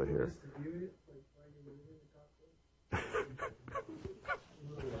 Exactly here.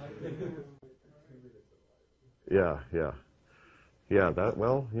 Yeah, yeah. Yeah, that,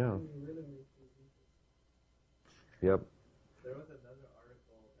 well, yeah. Yep. There was another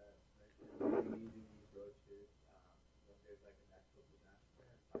article that mentioned using these roaches when there's like a natural disaster,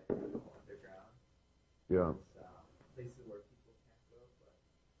 like underground. Yeah. Places where people can't go, but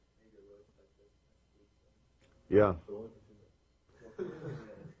maybe a roach like this can squeeze them. Yeah.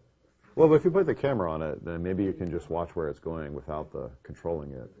 Well, but if you put the camera on it, then maybe you can just watch where it's going without the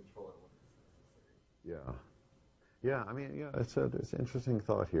controlling it. Yeah. Yeah, I mean, yeah, it's an interesting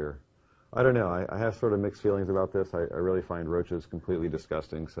thought here. I don't know. I have sort of mixed feelings about this. I really find roaches completely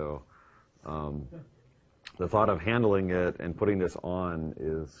disgusting. So the thought of handling it and putting this on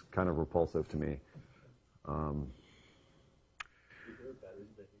is kind of repulsive to me.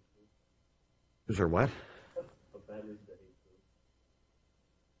 Is there what?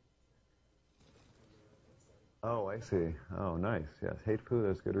 Oh, I see. Oh, nice. Yes, hate poo.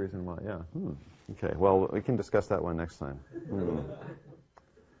 There's good reason why. Yeah. Okay. Well, we can discuss that one next time.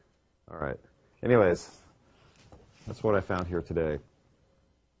 All right. Anyways, that's what I found here today.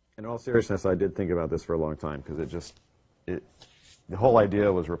 In all seriousness, I did think about this for a long time because the whole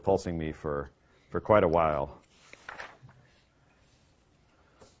idea was repulsing me for quite a while.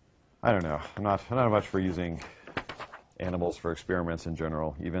 I don't know. I'm not much for using animals for experiments in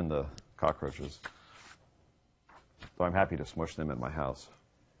general, even the cockroaches. So I'm happy to smush them at my house.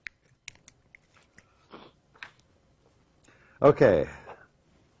 Okay.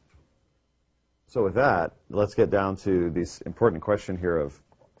 So with that, let's get down to this important question here of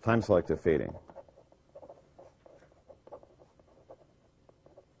time-selective fading.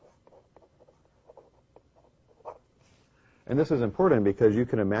 And this is important because you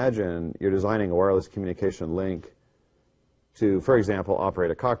can imagine you're designing a wireless communication link to, for example,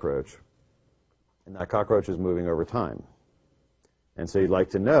 operate a cockroach. And that cockroach is moving over time. And so you'd like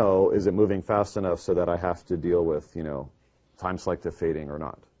to know, is it moving fast enough so that I have to deal with, time-selective fading or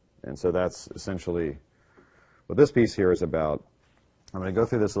not? And so that's essentially what this piece here is about. I'm going to go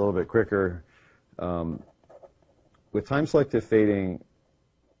through this a little bit quicker. With time-selective fading,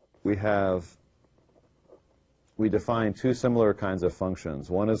 we define two similar kinds of functions.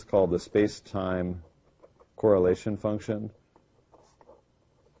 One is called the space-time correlation function.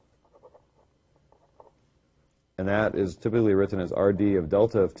 And that is typically written as RD of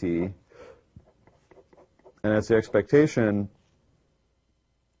delta of t. And it's the expectation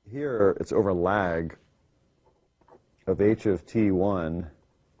here, it's over lag of h of t1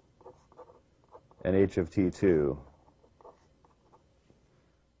 and h of t2.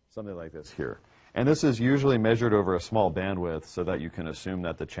 Something like this here. And this is usually measured over a small bandwidth so that you can assume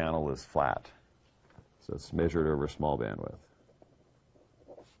that the channel is flat. So it's measured over a small bandwidth.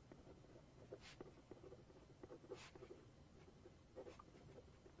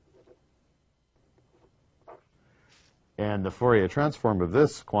 And the Fourier transform of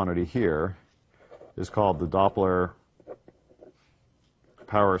this quantity here is called the Doppler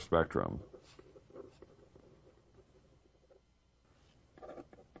power spectrum.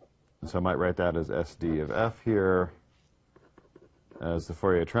 And so I might write that as SD of F here as the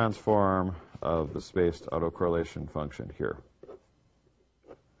Fourier transform of the spaced autocorrelation function here.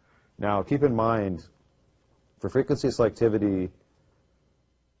 Now keep in mind, for frequency selectivity,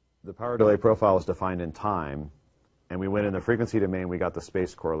 the power delay profile is defined in time. And we went in the frequency domain, we got the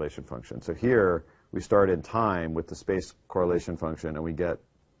space correlation function. So here, we start in time with the space correlation function, and we get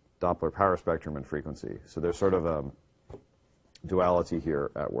Doppler power spectrum and frequency. So there's sort of a duality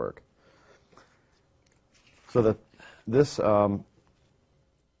here at work. So this Doppler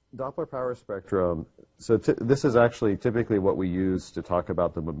power spectrum, so this is actually typically what we use to talk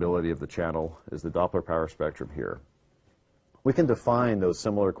about the mobility of the channel, is the Doppler power spectrum here. We can define those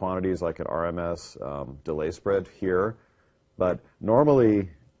similar quantities like an RMS delay spread here, but normally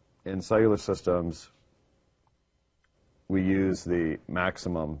in cellular systems, we use the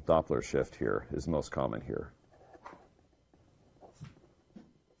maximum Doppler shift here, is most common here.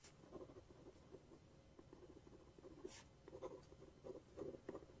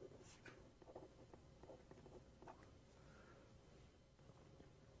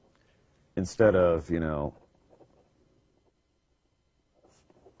 Instead of, you know,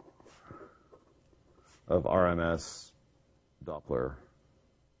 of RMS Doppler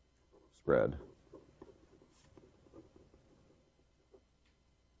spread.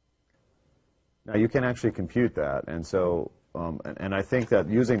 Now you can actually compute that, and so, and I think that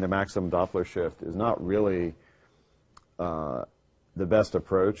using the maximum Doppler shift is not really the best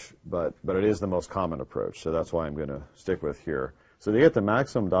approach, but it is the most common approach, so that's why I'm going to stick with here. So to get the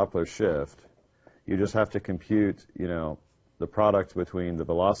maximum Doppler shift, you just have to compute, you know, the product between the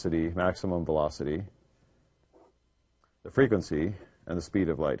velocity, maximum velocity, the frequency, and the speed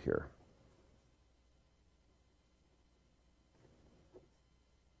of light here.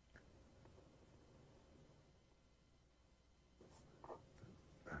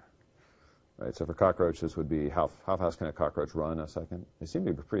 Right, so for cockroaches, this would be how fast can a cockroach run a second? They seem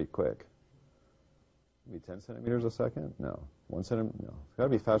to be pretty quick. Maybe 10 centimeters a second? No. 1 centimeter? No. It's got to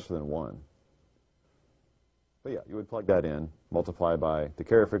be faster than 1. But yeah, you would plug that in, multiply by the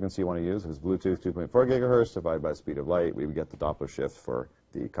carrier frequency you want to use. If it's Bluetooth 2.4 gigahertz divided by speed of light, we would get the Doppler shift for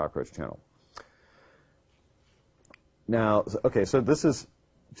the cockroach channel. Now, okay, so this is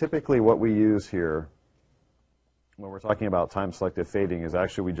typically what we use here when we're talking about time selective fading is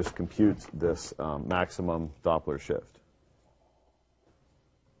actually we just compute this maximum Doppler shift.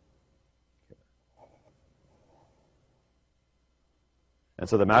 And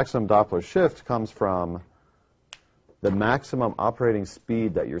so the maximum Doppler shift comes from the maximum operating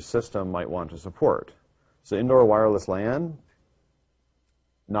speed that your system might want to support. So indoor wireless LAN,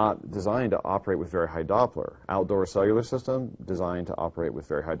 not designed to operate with very high Doppler. Outdoor cellular system, designed to operate with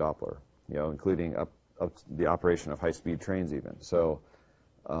very high Doppler, you know, including up the operation of high-speed trains even. So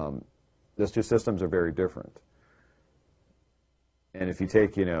those two systems are very different. And if you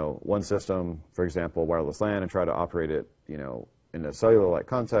take, you know, one system, for example, wireless LAN, and try to operate it, you know, in a cellular-like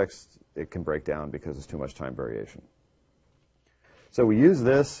context, it can break down because there's too much time variation. So we use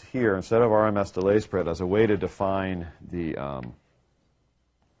this here instead of RMS delay spread as a way to define the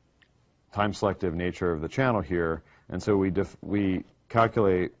time-selective nature of the channel here. And so we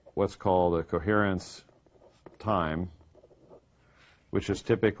calculate what's called a coherence time, which is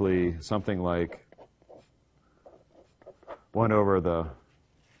typically something like 1 over the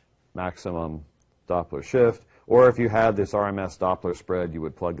maximum Doppler shift. Or if you had this RMS Doppler spread, you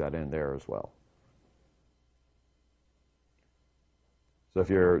would plug that in there as well. So if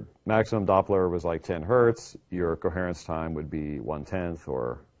your maximum Doppler was like 10 hertz, your coherence time would be 1/10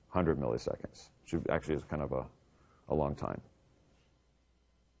 or 100 milliseconds, which actually is kind of a long time.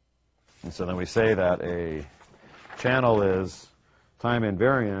 And so then we say that a channel is time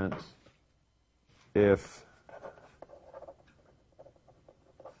invariant if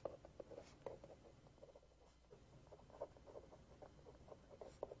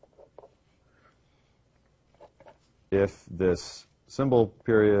this symbol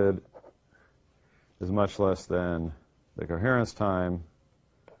period is much less than the coherence time,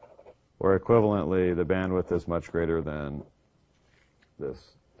 or equivalently, the bandwidth is much greater than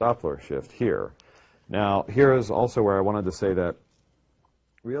this Doppler shift here. Now, here is also where I wanted to say that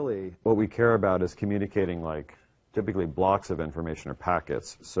really what we care about is communicating like typically blocks of information or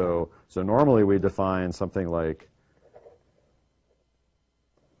packets. So normally we define something like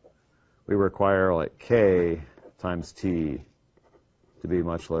we require like k times t to be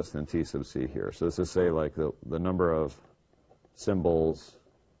much less than t sub c here. So this is, say, like the number of symbols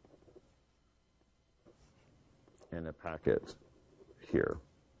in a packet here.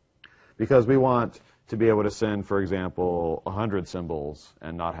 Because we want to be able to send, for example, 100 symbols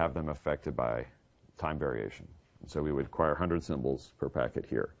and not have them affected by time variation. And so we would require 100 symbols per packet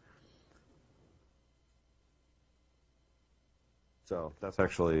here. So that's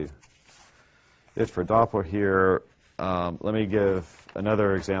actually it for Doppler here. Let me give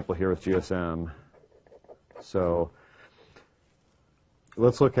another example here with GSM. So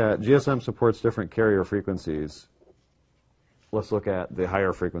let's look at, GSM supports different carrier frequencies. Let's look at the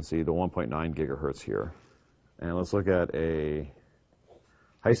higher frequency, the 1.9 gigahertz here. And let's look at a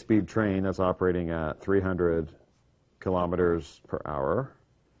high-speed train that's operating at 300 kilometers per hour.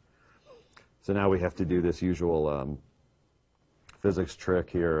 So now we have to do this usual physics trick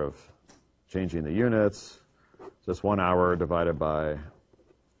here of changing the units. Just 1 hour divided by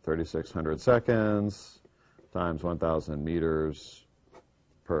 3,600 seconds times 1,000 meters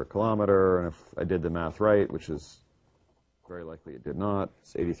per kilometer. And if I did the math right, which is very likely it did not.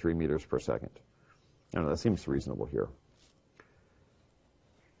 It's 83 meters per second. I don't know, that seems reasonable here.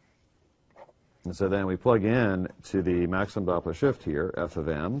 And so then we plug in to the maximum Doppler shift here, f of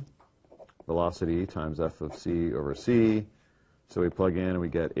m, velocity times f of c over c. So we plug in and we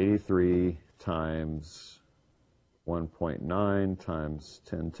get 83 times 1.9 times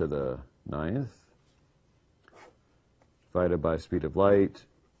 10 to the 9th, divided by speed of light,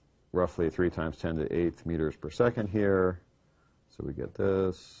 roughly 3 times 10 to the 8th meters per second here. So we get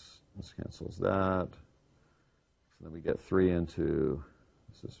this cancels that. So then we get 3 into,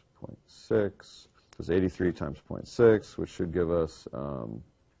 this is 0.6. This is 83 times 0.6, which should give us, I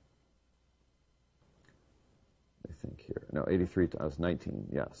think here, no, 83 times 19,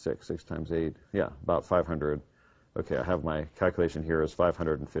 yeah, 6 times 8, yeah, about 500. Okay, I have my calculation here is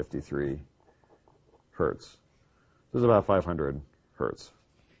 553 hertz. This is about 500 hertz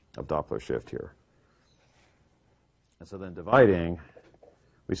of Doppler shift here. And so then dividing,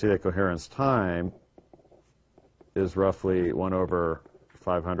 we see that coherence time is roughly 1 over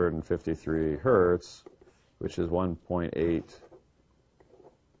 553 hertz, which is 1.8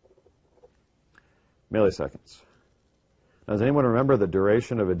 milliseconds. Now, does anyone remember the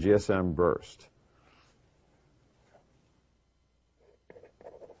duration of a GSM burst?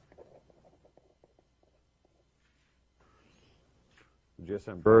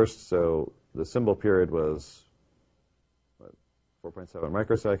 GSM burst, so the symbol period was 4.7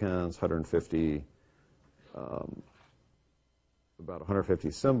 microseconds, 150, about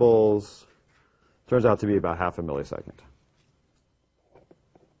 150 symbols. Turns out to be about half a millisecond.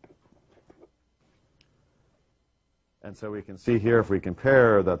 And so we can see here, if we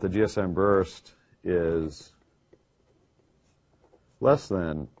compare, that the GSM burst is less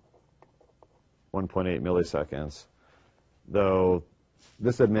than 1.8 milliseconds, though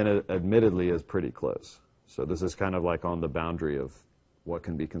this admittedly is pretty close. So this is kind of like on the boundary of what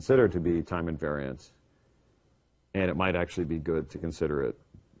can be considered to be time invariant, and it might actually be good to consider it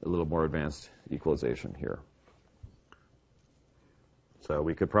a little more advanced equalization here. So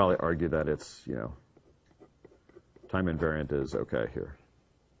we could probably argue that it's, you know, time invariant is okay here.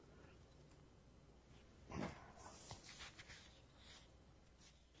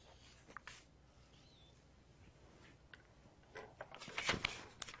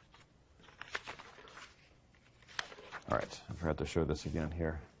 All right, I forgot to show this again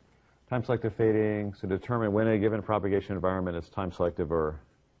here. Time selective fading, so determine when a given propagation environment is time selective or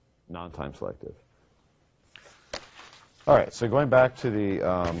non-time selective. All right, so going back to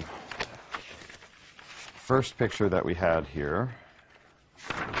the first picture that we had here.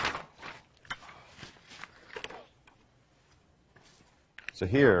 So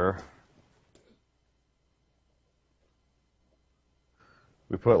here,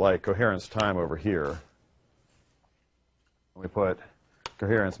 we put like coherence time over here. We put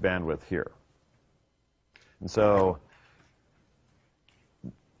coherence bandwidth here. And so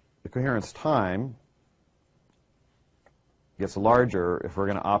the coherence time gets larger if we're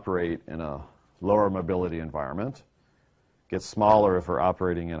going to operate in a lower mobility environment, gets smaller if we're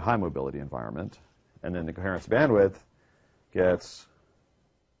operating in a high mobility environment, and then the coherence bandwidth gets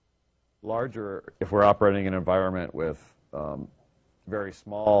larger if we're operating in an environment with very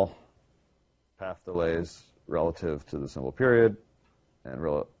small path delays relative to the symbol period, and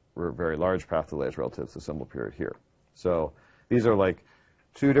very large path delays relative to the symbol period here. So these are like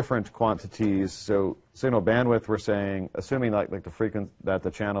two different quantities. So signal bandwidth, we're saying, assuming like the frequency that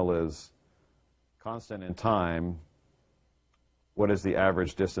the channel is constant in time, what is the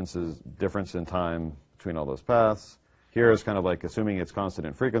average difference in time between all those paths? Here is kind of like assuming it's constant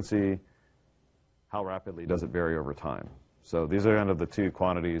in frequency, how rapidly does it vary over time? So these are kind of the two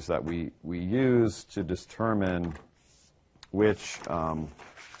quantities that we use to determine which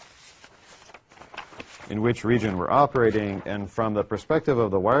in which region we're operating. And from the perspective of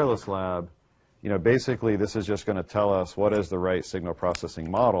the wireless lab, you know, basically this is just going to tell us what is the right signal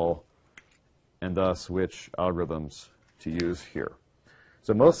processing model, and thus which algorithms to use here.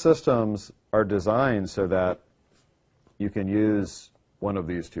 So most systems are designed so that you can use one of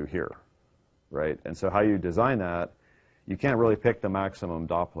these two here, right? And so how you design that, you can't really pick the maximum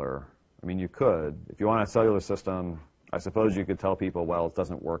Doppler. I mean, you could. If you want a cellular system, I suppose you could tell people, well, it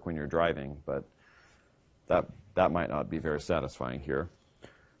doesn't work when you're driving, but that might not be very satisfying here.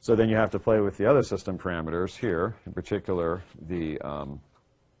 So then you have to play with the other system parameters here, in particular the,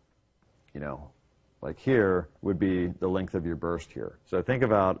 you know, like here would be the length of your burst here. So think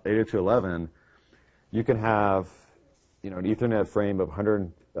about 802.11, you can have, you know, an Ethernet frame of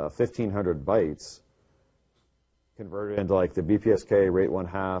 1,500 bytes converted into like the BPSK rate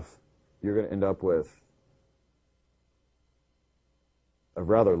 1/2, you're going to end up with a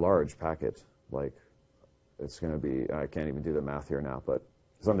rather large packet, like it's going to be, I can't even do the math here now, but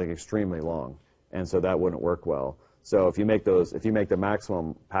something extremely long, and so that wouldn't work well. So if you make the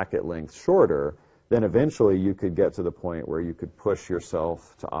maximum packet length shorter, then eventually you could get to the point where you could push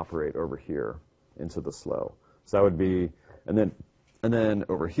yourself to operate over here into the slow. So that would be, and then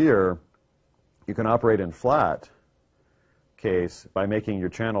over here, you can operate in flat case by making your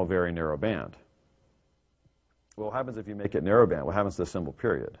channel very narrow band. Well, what happens if you make it narrow band? What happens to the symbol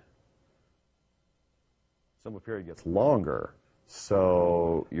period? Symbol period gets longer,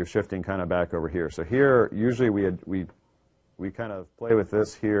 so you're shifting kind of back over here. So here, usually we kind of play with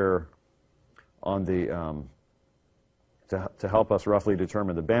this here on the to help us roughly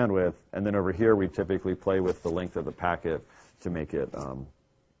determine the bandwidth, and then over here we typically play with the length of the packet to make it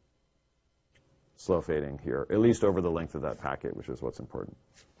slow fading here, at least over the length of that packet, which is what's important.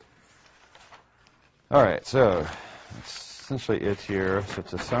 All right, so that's essentially it here. So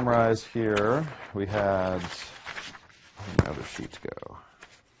to summarize here, we had, where did my other sheets go?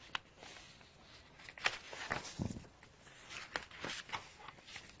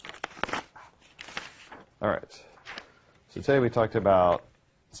 All right, so today we talked about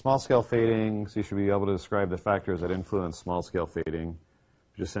small-scale fading. So you should be able to describe the factors that influence small-scale fading,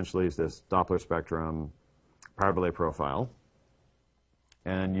 which essentially is this Doppler spectrum power delay profile.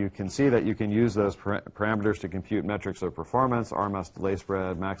 And you can see that you can use those parameters to compute metrics of performance, RMS delay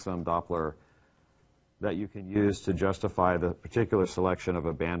spread, maximum Doppler, that you can use to justify the particular selection of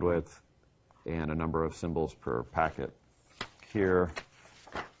a bandwidth and a number of symbols per packet here.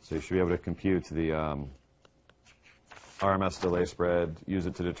 So you should be able to compute the RMS delay spread, use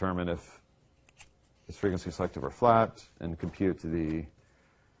it to determine if it's frequency selective or flat, and compute the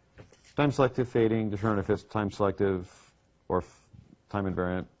time selective fading, determine if it's time selective or time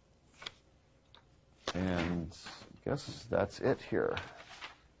invariant. And I guess that's it here.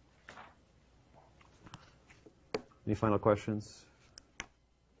 Any final questions?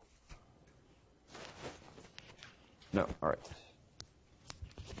 No, all right.